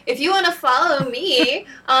 Okay, if you want to follow me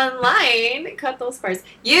online, cut those parts,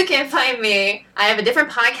 you can find me. I have a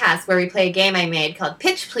different podcast where we play a game I made called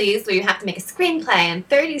Pitch Please, where you have to make a screenplay in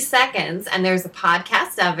 30 seconds, and there's a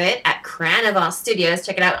podcast of it at Carnival Studios.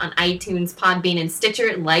 Check it out on iTunes, Podbean, and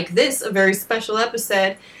Stitcher, like this, a very special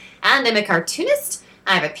episode. And I'm a cartoonist.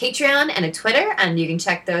 I have a Patreon and a Twitter, and you can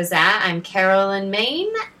check those out. I'm Carolyn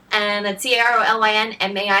Main, and that's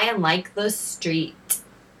CarolynMain, like the street.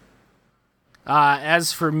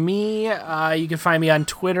 As for me, you can find me on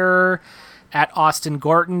Twitter at Austin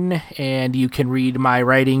Gorton, and you can read my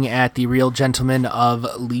writing at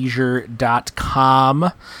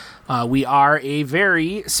therealgentlemanofleisure.com. We are a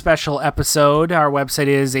very special episode. Our website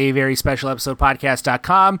is a very special episode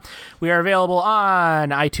podcast.com. We are available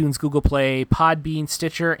on iTunes, Google Play, Podbean,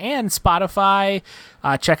 Stitcher, and Spotify.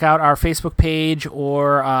 Check out our Facebook page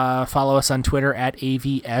or follow us on Twitter at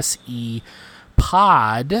AVSEPod.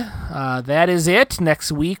 That is it.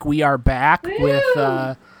 Next week we are back with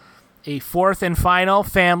a fourth and final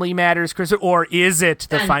Family Matters Christmas, or is it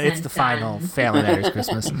the final? It's the final Family Matters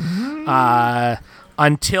Christmas.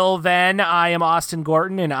 Until then, I am Austin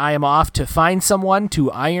Gorton, and I am off to find someone to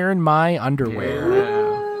iron my underwear.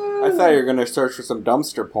 Yeah. I thought you were going to search for some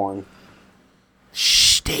dumpster porn.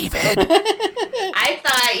 Shh, David. I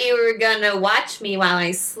thought you were going to watch me while I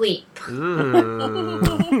sleep.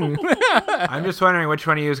 I'm just wondering which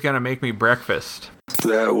one of you is going to make me breakfast.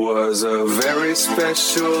 That was a very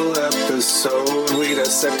special episode. We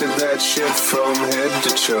dissected that shit from head to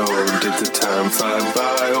toe. Did the time fly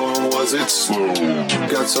by or was it slow?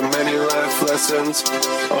 Got so many life lessons.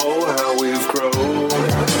 Oh, how we've grown.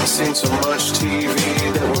 Seen so much TV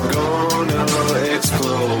that we're gonna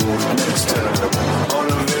explode next time on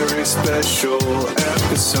a very special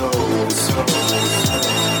episode.